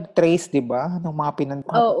 may nag-trace, di ba? Ng mga Oo,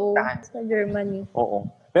 pinuntahan. sa Germany. Oo.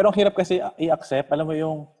 Pero ang hirap kasi i-accept, alam mo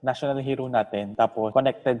yung national hero natin, tapos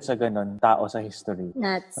connected sa ganun tao sa history.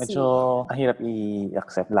 Nazi. Medyo ang hirap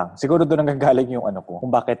i-accept lang. Siguro doon ang gagaling yung ano ko, kung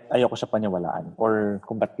bakit ayoko siya paniwalaan or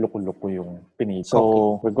kung ba't luko-luko yung pinili.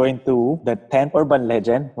 So, we're going to the 10th urban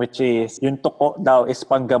legend, which is yung tuko daw is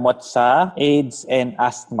panggamot sa AIDS and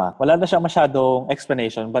asthma. Wala na siya masyadong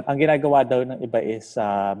explanation, but ang ginagawa daw ng iba is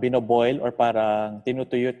binoboil or parang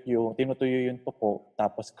tinutuyo yung tuko,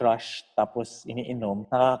 tapos crush, tapos iniinom.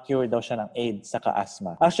 Nakaka-cure daw siya ng AIDS saka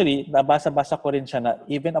asthma. Actually, nabasa-basa ko rin siya na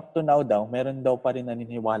even up to now daw, meron daw pa rin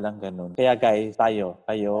naniniwalang ganun. Kaya guys, kayo,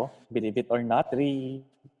 believe it or not, 3,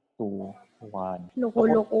 2, 1.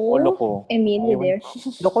 Loko-loko. Emilio there.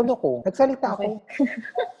 Loko-loko. Nagsalita ako.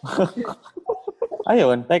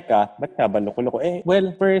 Ayun, teka, ba't nga ba loko-loko?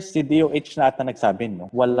 Well, first, si DOH na ata nagsabi,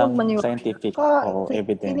 no? Walang Huwag maniwala. scientific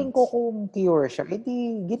evidence. Feeling ko kung cure siya,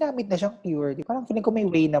 ginamit na siyang cure. Parang feeling ko may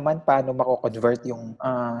way naman paano mako-convert yung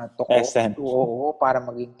tuko. Essence. Oo, para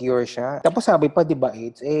maging cure siya. Tapos sabi pa, di ba,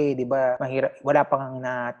 AIDS, di ba, mahirap, wala pang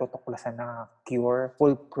natutuklasan na cure,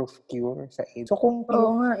 foolproof cure sa AIDS. So kung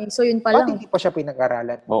Oo nga. So yun pa ba't lang. hindi pa siya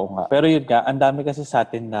pinag-aralan? Oo nga. Pero yun nga, ang dami kasi sa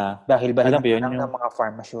atin na Dahil ba Alam mo yun, lang yung- ng mga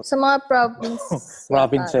pharmaceutical? Sa mga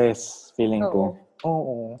provinces, feeling ko.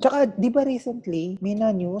 Oo. Tsaka, di ba recently, may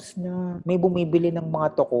na-news na may bumibili ng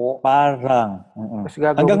mga tuko. Parang. Tapos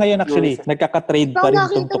gagawin Hanggang ngayon cure actually, sa- nagkaka-trade Ikaw pa rin itong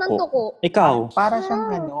nakita ng tuko. tuko. Ikaw? Para siyang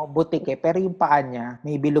butike, pero yung paa niya,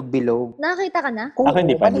 may bilog-bilog. Nakita ka na? Oo, Ako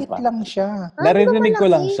hindi pa, maliit hindi pa. lang siya. Narinig ko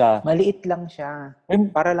lang siya. Maliit lang siya.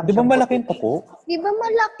 Para lang Di ba siyang malaki yung butike. tuko? Di ba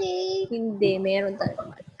malaki? Hindi, meron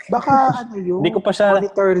talaga. Baka yun? Hindi ko pa siya-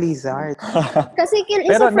 Monitor lizard. Kasi Pero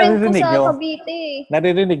isa friend ko naririnig sa nyo? Cavite.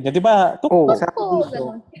 Naririnig niyo? Di ba? Oo, Tuko. sabi Oo, dito,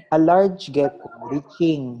 ganun. a large gecko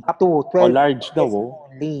reaching up to O 12 large daw, inches oh.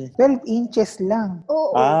 only. 12 inches lang.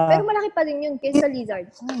 Oo, pero malaki pa din yun kaysa lizard.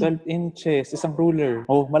 12 inches. Isang ruler.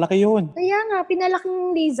 Oh, malaki yun. Kaya nga,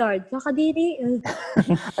 pinalaking lizard. Kakadiri.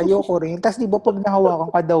 Ayoko rin. Tapos di ba pag nahawakan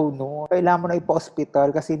ka daw no, kailangan mo na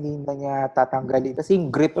ipa-hospital kasi hindi na niya tatanggalin. Kasi yung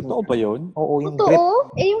grip Totoo ba yun? Oo, yung grip.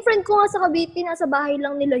 Totoo? Yung friend ko nga sa Cavite, nasa bahay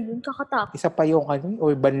lang nila yun. Kakatak. Isa pa yung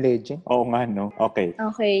urban legend. Oo nga, no? Okay.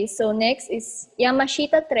 Okay, so next is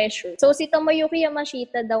Yamashita Treasure. So si Tomoyuki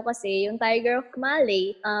Yamashita daw kasi, yung Tiger of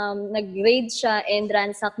Malay, nag-raid siya and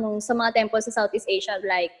ransack sa mga temples sa Southeast Asia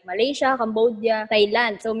like Malaysia, Cambodia,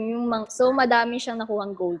 Thailand. So madami siyang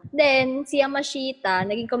nakuhang gold. Then, si Yamashita,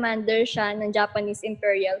 naging commander siya ng Japanese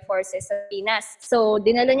Imperial Forces sa Pinas. So,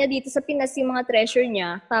 dinala niya dito sa Pinas yung mga treasure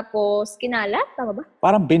niya. Tapos, kinalat, tama ba?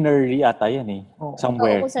 Parang binary ata yan eh. Oo.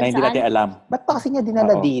 Somewhere. Oo, kung Na hindi saan-saan. natin alam. Ba't pa kasi niya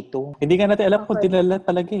dinala Oo. dito? Hindi nga natin alam kung Okay. dinala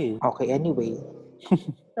talaga eh. Okay, anyway.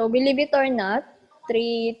 So, believe it or not,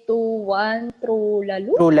 3, 2, 1, true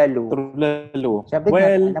lalo. True lalo. True lalo. Siyempre,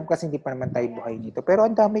 Well, alam kasi hindi pa naman tayo buhay dito. Pero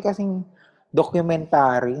ang dami kasing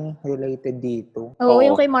documentary related dito. Oo, Oo.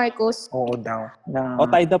 yung kay Marcos. Oo daw. Na,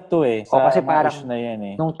 tied up to eh. O, kasi mga parang- issue na yan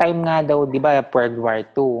eh. nung time nga daw, di ba, World War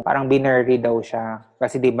II, parang binary daw siya.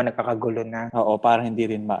 Kasi di ba nagkakagulo na Oo, parang hindi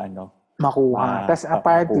rin maano. makuha. Tapos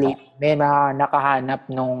apparently, may mga nakahanap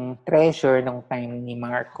nung treasure nung time ni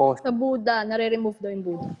Marcos. Sa Buddha, nare-remove daw yung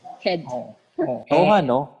Buddha. Head. Oo. Oo. Oo nga,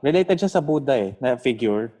 no? Related siya sa Buddha eh. Na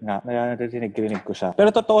figure nga. Narinig ko siya.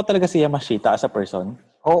 Pero totoo talaga si Yamashita as a person.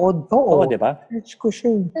 Oo. Oo, di ba? Search ko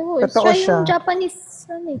siya. Oo, Totoo siya siya. yung Japanese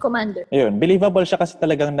commander. Ayun, believable siya kasi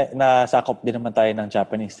talagang nasakop din naman tayo ng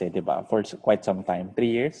Japanese eh, di ba? For quite some time. 3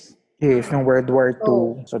 years. Yes, nung World War II. Oo.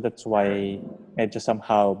 So that's why medyo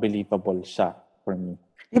somehow believable siya for me.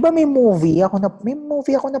 Di ba may movie ako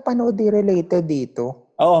napanood related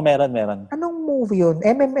dito. Oo, meron. Anong movie yun?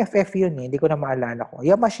 MMFF yun eh. Hindi ko na maalala ko.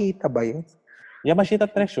 Yamashita ba yun? Yamashita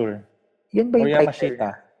Treasure. Yun ba Or yung title? Yamashita.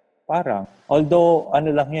 Parang. Although, ano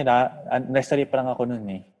lang yun nursery pa lang ako nun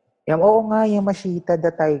eh. Oo nga, Yamashita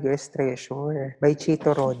The Tiger's Treasure by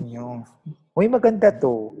Chito Ronyo. Uy, maganda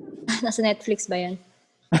to. Nasa Netflix ba yan?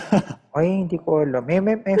 Ay, hindi ko alam.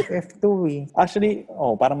 MMFF2 eh. Actually,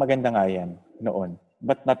 parang maganda nga yan noon.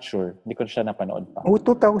 But not sure. Hindi ko siya napanood pa.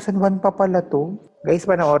 2001 pa pala to. Guys,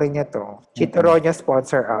 panoorin niyo to. Chito Ronyo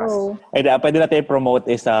sponsor us. Oh. Ay, pwede natin i-promote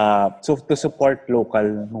is to support local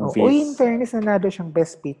movies. Uy, in fairness, nanalo siyang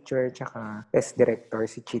Best Picture tsaka Best Director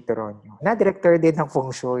si Chito Ronyo. Na-director din ng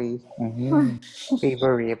Feng Shui. Mhm.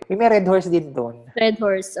 Favorite. May Red Horse din doon. Red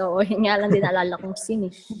Horse. Oo, yun nga lang din naalala kong scene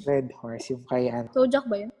eh. Red Horse, yung kay ano. Sojak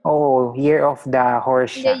ba yun? Oh, Year of the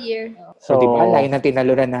Horse Hindi, siya. year. So, di ba? Layo na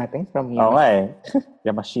tinalunan natin from Oo Yamashita. nga eh.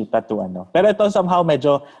 Yamashita to ano. Pero ito somehow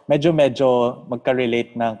medyo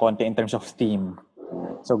magka-relate ng konti in terms of theme.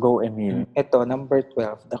 So go, Emil. Ito, number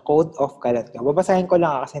 12, the Code of Kalantiaw. Babasahin ko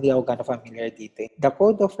lang kasi hindi ako gano'ng familiar dito. The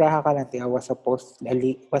Code of Raha Kalantiaw was a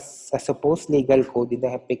supposed legal code in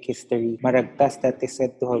the epic history Maragtas that is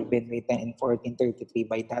said to have been written in 1433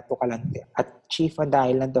 by Dato Kalantiaw, a chief on the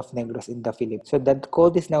island of Negros in the Philippines. So that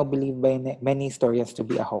code is now believed by many historians to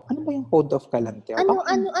be a hoax. Ano ba yung Code of Kalantiaw?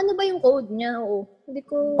 Ano ba yung code niya? Oo. Hindi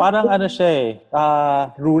ko... Parang ano siya eh,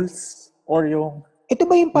 rules or yung... Ito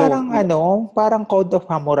ba yung parang parang Code of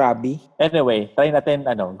Hammurabi? Anyway, try natin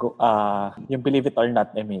yung Believe It or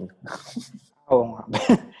Not, Emil. Oo nga.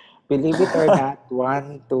 Believe it or not,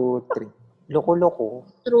 1, 2, 3. Loko-loko.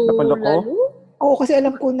 True Loko-loko? lalo? Oo, kasi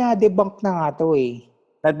alam ko na debunk na nga to eh.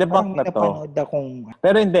 Na-debunk na to. Napanood akong...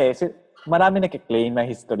 Pero hindi. Marami nagkiklaim na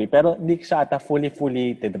history. Pero hindi siya ata fully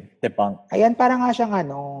debunk. Ayan, parang nga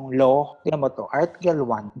siyang law. Tingnan mo to. Article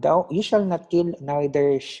 1. You shall not kill,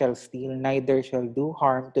 neither shall steal, neither shall do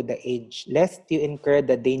harm to the aged, lest you incur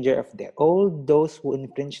the danger of death. All those who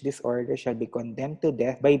infringe this order shall be condemned to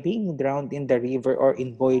death by being drowned in the river or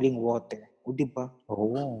in boiling water. O, diba?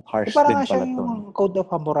 Oh, harsh Parang din nga siya pala to. yung Code of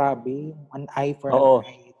Hammurabi. An eye for Oo.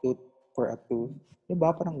 an eye, tooth for a tooth.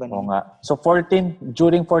 Diba? Parang Oo ganun. nga. So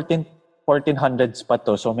during 1400s pa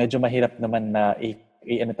to. So medyo mahirap naman na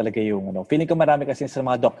ano talaga yung Feeling ko marami kasi sa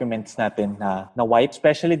mga documents natin na wipe.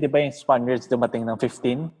 Especially, di ba yung Spaniards dumating ng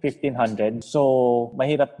 1500. So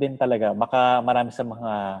mahirap din talaga. Marami sa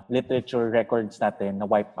mga literature records natin na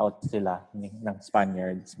wipe out sila ng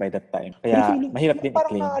Spaniards by that time. Kaya mahirap din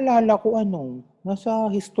parang i-claim. naalala ko nasa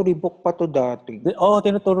history book pa to dati.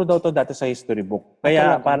 Tinuturo daw to dati sa history book.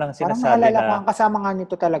 Kaya parang sinasabi naalala ko, ang kasama nga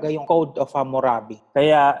nito talaga yung Code of Hammurabi.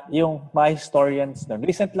 Kaya yung mga historians doon,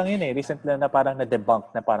 recent lang yun eh. Recent lang na parang na-debunk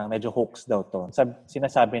na parang medyo hoax daw to.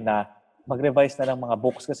 Sinasabi na mag-revise na ng mga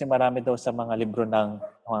books kasi marami daw sa mga libro ng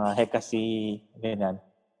mga Hekasi, ganyan.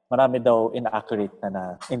 Marami daw inaccurate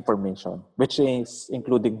na information, which is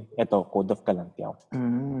including ito, Code of Kalantiaw.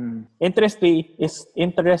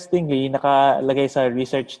 Interestingly, nakalagay sa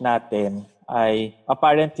research natin ay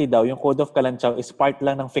apparently daw yung Code of Kalantiaw is part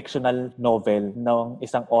lang ng fictional novel ng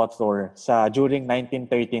isang author during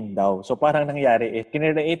 1913 daw. So parang nangyari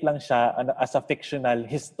kinreate lang siya as a fictional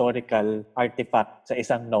historical artifact sa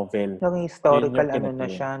isang novel. Yung historical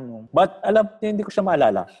na siya, no? But hindi ko siya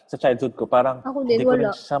maalala sa childhood ko. Parang Ako din, hindi ko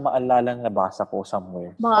rin wala. siya maalala na nabasa ko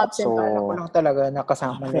somewhere. Mga absent So, Akala ko lang talaga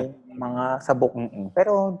nakasama na yung mga sa book.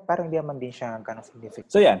 Pero parang hindi naman din siya ganun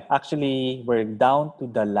significant. So yan, actually, we're down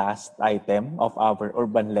to the last item of our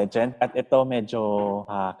urban legend. At ito medyo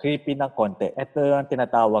creepy ng konti. Ito yung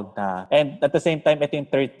tinatawag na, and at the same time, ito yung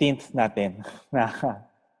 13th natin na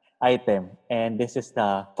item. And this is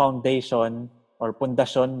the foundation or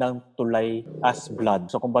pundasyon ng tulay as blood.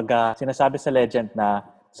 So kumbaga, sinasabi sa legend na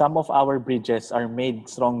some of our bridges are made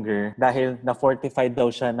stronger dahil na-fortified daw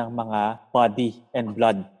siya ng mga body and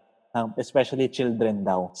blood. Especially children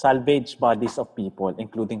daw. Salvage bodies of people,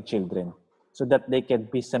 including children, so that they can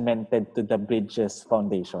be cemented to the bridge's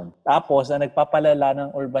foundation. Tapos, ang nagpapalala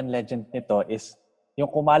ng urban legend nito is, yung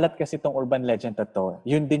kumalat kasi itong urban legend na to,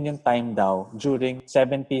 yun din yung time daw, during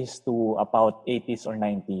 70s to about 80s or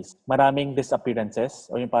 90s. Maraming disappearances,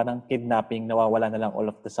 o yung parang kidnapping, nawawala na lang all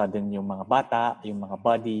of the sudden yung mga bata, yung mga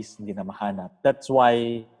bodies, hindi na mahanap. That's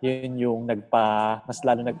why, yun yung mas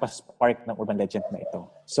lalo nagpa-spark ng urban legend na ito.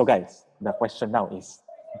 So guys, the question now is,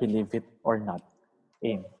 believe it or not?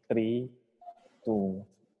 In 3, 2,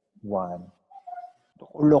 1.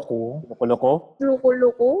 Loko. Loko-loko.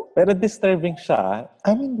 Loko-loko? Pero disturbing siya.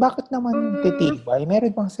 I mean, bakit naman titibay?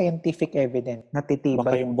 Meron bang scientific evidence na Baka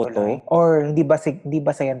titibay yung yung buto? tulay? Or hindi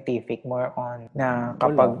ba scientific? More on na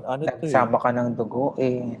kapag Wala. Ano to nagsama ka ng dugo,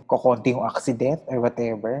 kukonti yung accident or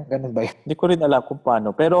whatever? Ganun ba yun? Hindi ko rin alam kung paano.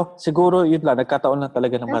 Pero siguro yun lang, nagkataon lang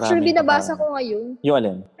talaga ng maraming Actually, binabasa parang- ko ngayon. Yung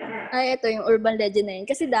alin? Ay, ito yung urban legend na yun.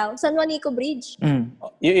 Kasi daw, San Juanico Bridge.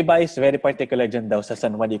 Yung iba is very particular dyan daw sa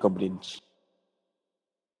San Juanico Bridge.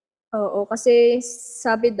 Oo, kasi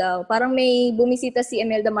sabi daw, parang may bumisita si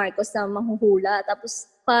Imelda Marcos na manghuhula. Tapos,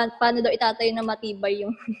 paano daw itatayo na matibay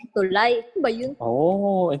yung tulay? Ano ba yun?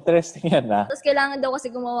 Oh, interesting yan ah. Tapos kailangan daw kasi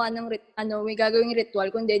gumawa ng may gagawing ritual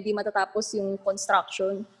kundi di matatapos yung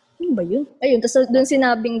construction. Ano ba yun? Ayun, tapos doon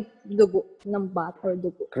sinabing dugo ng bat or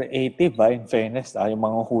dugo. Creative in fairness yung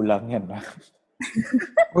mga hulang yan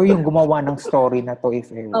Or yung gumawa ng story na to, if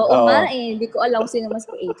ever. Oo Oo. nga hindi ko alam kung sino mas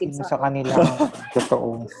creative Sino sa sa kanila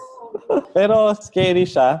totoo. Pero scary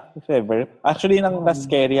siya, if ever. Actually, nang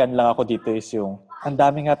na-scaryan lang ako dito is yung ang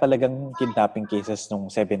dami nga talagang kidnapping cases nung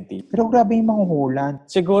 70. Pero grabe yung mga hulan.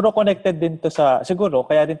 Siguro connected din to siguro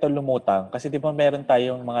kaya din to lumutang kasi 'di ba meron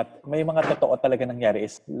tayong may mga totoo talaga nangyari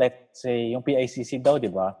is let's say yung PICC daw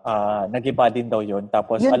 'di ba? Nagiba din daw 'yon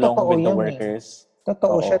tapos Yun, along totoo with the yun workers.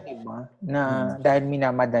 Totoo Oo. siya, di ba? Na dahil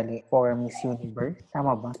minamadali for Miss Universe.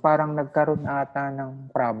 Tama ba? Parang nagkaroon ata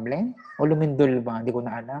ng problem. O lumindol ba? Hindi ko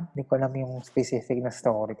na alam. Hindi ko alam yung specific na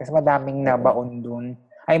story. Kasi madaming nabaon dun.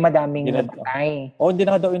 Ay, madaming nabatay. Hindi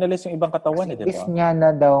na daw inalis yung ibang katawan Kasi eh, 'di imbis ba? niya na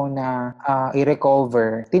daw na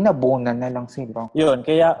i-recover, tinabunan na lang sila. Yun,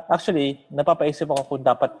 kaya actually, napapaisip ako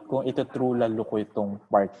kung ito true lalo ko itong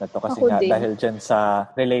part na to. Kasi Ako nga, din. dahil dyan sa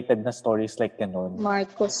related na stories like ganun.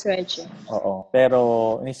 Marcos Reggie. Oo. Pero,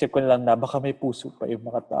 inisip ko lang na baka may puso pa yung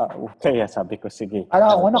mga tao. Kaya sabi ko, sige.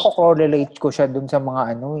 Alam ko, nako-correlate ko siya dun sa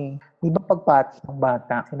mga Di ba pag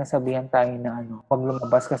bata, sinasabihan tayo na pag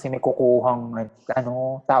lumabas kasi may kukuhang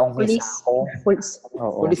taong may Police. sako. Police.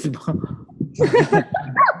 Oo. Police ba?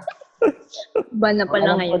 Ba na pala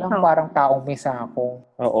Alam ko ngayon. lang parang taong may sako.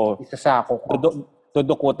 Oo. Isa sako ko.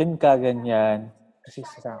 Tudukutin ka, ganyan. Kasi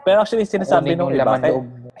isa sako. Pero actually, sinasabi Kunin nung yung iba, laman loob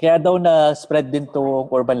mo. kaya daw na-spread din tong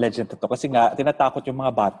urban legend to. Kasi nga, tinatakot yung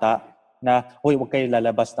mga bata na, huwag kayo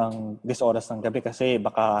lalabas ng this oras ng gabi kasi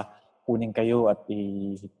baka kunin kayo at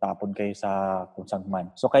itapon kayo sa kung saan man.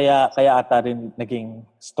 So kaya ata rin naging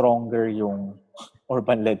stronger yung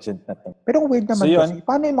urban legend na to. Pero weird naman So, yun. kasi,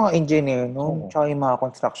 paano yung mga engineer Oo. tsaka yung mga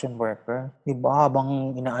construction worker? Di ba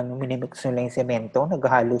habang minimix nila yung semento,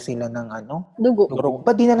 naghalo sila ng Dugo. dugo.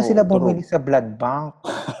 Ba't di na sila Oo, bumili sa blood bank?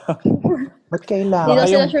 Ba't Hindi kailangan? daw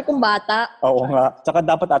sila yung- sure kung bata. Oo nga. Tsaka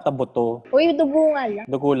dapat ata buto. Uy, dugo nga lang.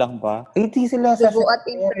 Dugo lang ba? Hindi sila sa Dugo at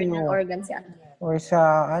cemetery internal organs yan. or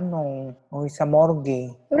sa or sa morgue.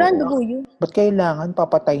 Wala ang dugo yun. Ba't kailangan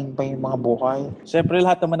papatayin pa yung mga buhay? Siyempre,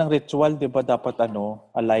 lahat naman ng ritual, di ba, dapat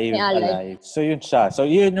alive, May alive. alive. So, yun siya. So,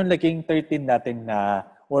 yun yung naging 13 natin na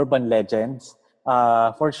urban legends.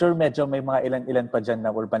 For sure, medyo may mga ilan-ilan pa dyan na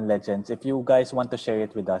urban legends. If you guys want to share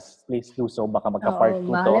it with us, please do so. Baka magka-part 2 to.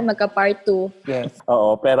 Mahal, magka-part 2. Yes.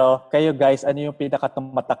 Oo, pero kayo guys, ano yung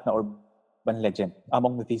pinakatumatak na urban legend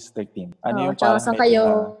among these 13? Ano yung Tsaka saan may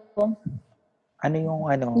kayo Ano yung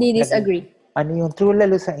hindi disagree? Ano yung true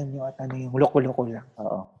lalo sa inyo at ano yung loko-loko lang?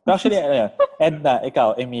 Oo. Actually, Edna,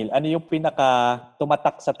 ikaw, Emil, ano yung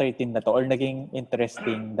pinaka-tumatak sa 13 na to or naging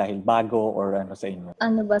interesting dahil bago or ano sa inyo?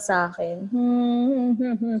 Ano ba sa akin?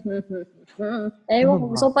 Ewan ko.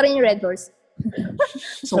 Gusto ko pa rin yung Red Horse.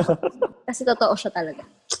 Kasi totoo siya talaga.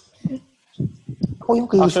 Ako yung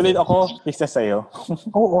case. Actually, ako, isa sa'yo.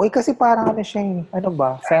 Oo, kasi parang siya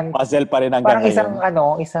Puzzle pa rin hanggang parang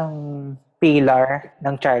ngayon. isang pillar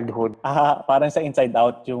ng childhood. Parang sa Inside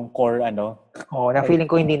Out, yung core, Oo, na feeling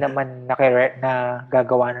ko hindi naman na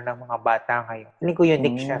gagawa na ng mga bata ngayon. Feeling ko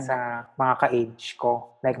unique siya sa mga ka-age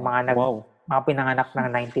ko. Like mga Wow. mga pinanganak ng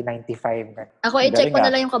 1995. Ako, i-check ko Galing, na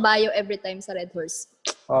lang yung kabayo every time sa Red Horse.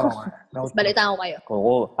 Oo nga. Tapos balitaan ko kayo.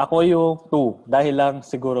 Oo. Ako yung 2. Dahil lang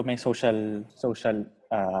siguro may social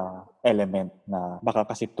element na baka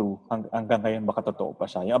kasi 2. Hanggang ngayon baka totoo pa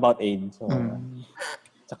siya. Yung about AIDS. So,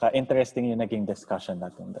 Tsaka interesting yung naging discussion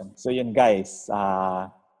natin doon. So yun guys,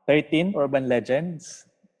 13 urban legends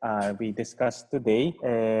we discussed today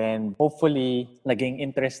and hopefully naging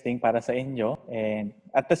interesting para sa inyo and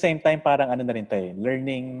at the same time parang na rin tayo,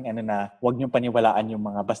 learning wag niyong paniwalaan yung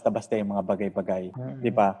mga basta-basta yung mga bagay-bagay,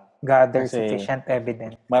 di ba? Gather Kasi sufficient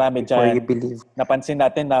evidence marami before you dyan, believe. napansin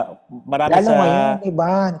natin na marami Lalo ngayon,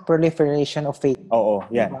 diba? Proliferation of fake. Oo,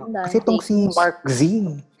 yan. Diba? Kasi itong si Mark Z,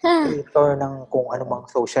 filter ng kung ano mang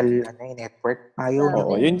social network. Ayaw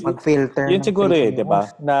Oo, din mag-filter yun ng siguro fake di ba?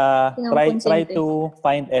 news. Na try Kinukonsente. to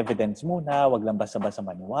find evidence muna, wag lang basta-basta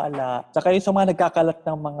maniwala. Saka yung sa mga nagkakalat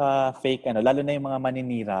ng mga fake lalo na yung mga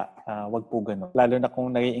maninira, wag po ganun. Lalo na kung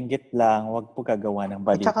naiinggit lang, wag po gagawa ng At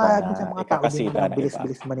balita saka dun sa na mga tao din ikakasira na ng iba.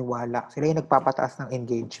 bilis-bilis maniwala. Sila yung nagpapataas ng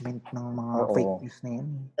engagement ng mga Oo. fake news na yun.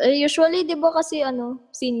 Usually, di ba kasi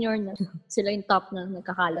senior na. Sila yung top na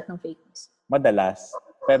nagkakalat ng fake news. Madalas.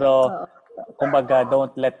 Pero Oo. kumbaga,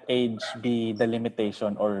 don't let age be the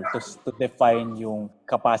limitation or to define yung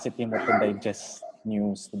capacity mo to digest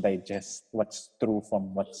news, to digest what's true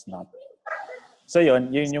from what's not. So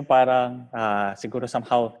yun yung parang siguro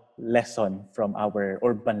somehow lesson from our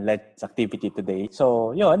urban legends activity today.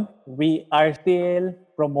 So yun, we are still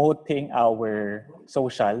promoting our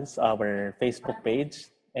socials, our Facebook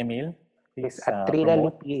page. Emil, please Yes, at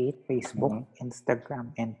promote. Trilaluph, Facebook,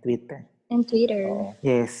 Instagram, and Twitter. And Twitter. Oo.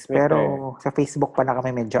 Yes, Twitter. pero sa Facebook pa na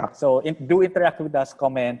kami medyo active. So, do interact with us,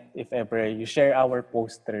 comment if ever you share our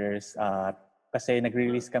posters. Kasi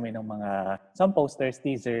nag-release kami ng some posters,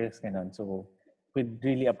 teasers, ganun. So, we'd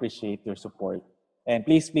really appreciate your support. And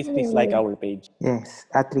please like our page. Yes,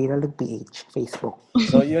 at Trilaluph, Facebook.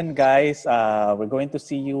 So, yun guys, we're going to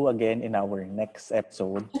see you again in our next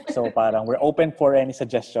episode. So, parang we're open for any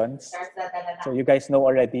suggestions. So, you guys know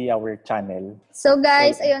already our channel. So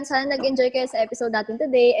guys, ayun, sana nag-enjoy kayo sa episode natin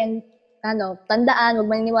today and tandaan, huwag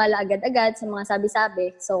maniniwala agad-agad sa mga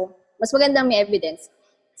sabi-sabi. So, mas magandang may evidence.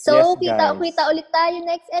 So, Yes, kita guys. ulit tayo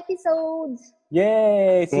next episode.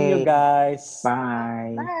 Yay! See you guys!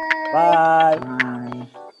 Bye! Bye! Bye! Bye!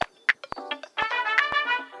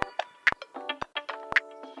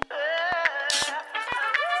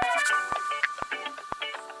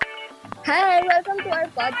 Hi! Welcome to our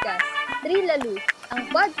podcast, Trilaluph, ang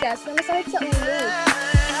podcast na masakit sa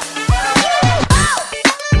ulo.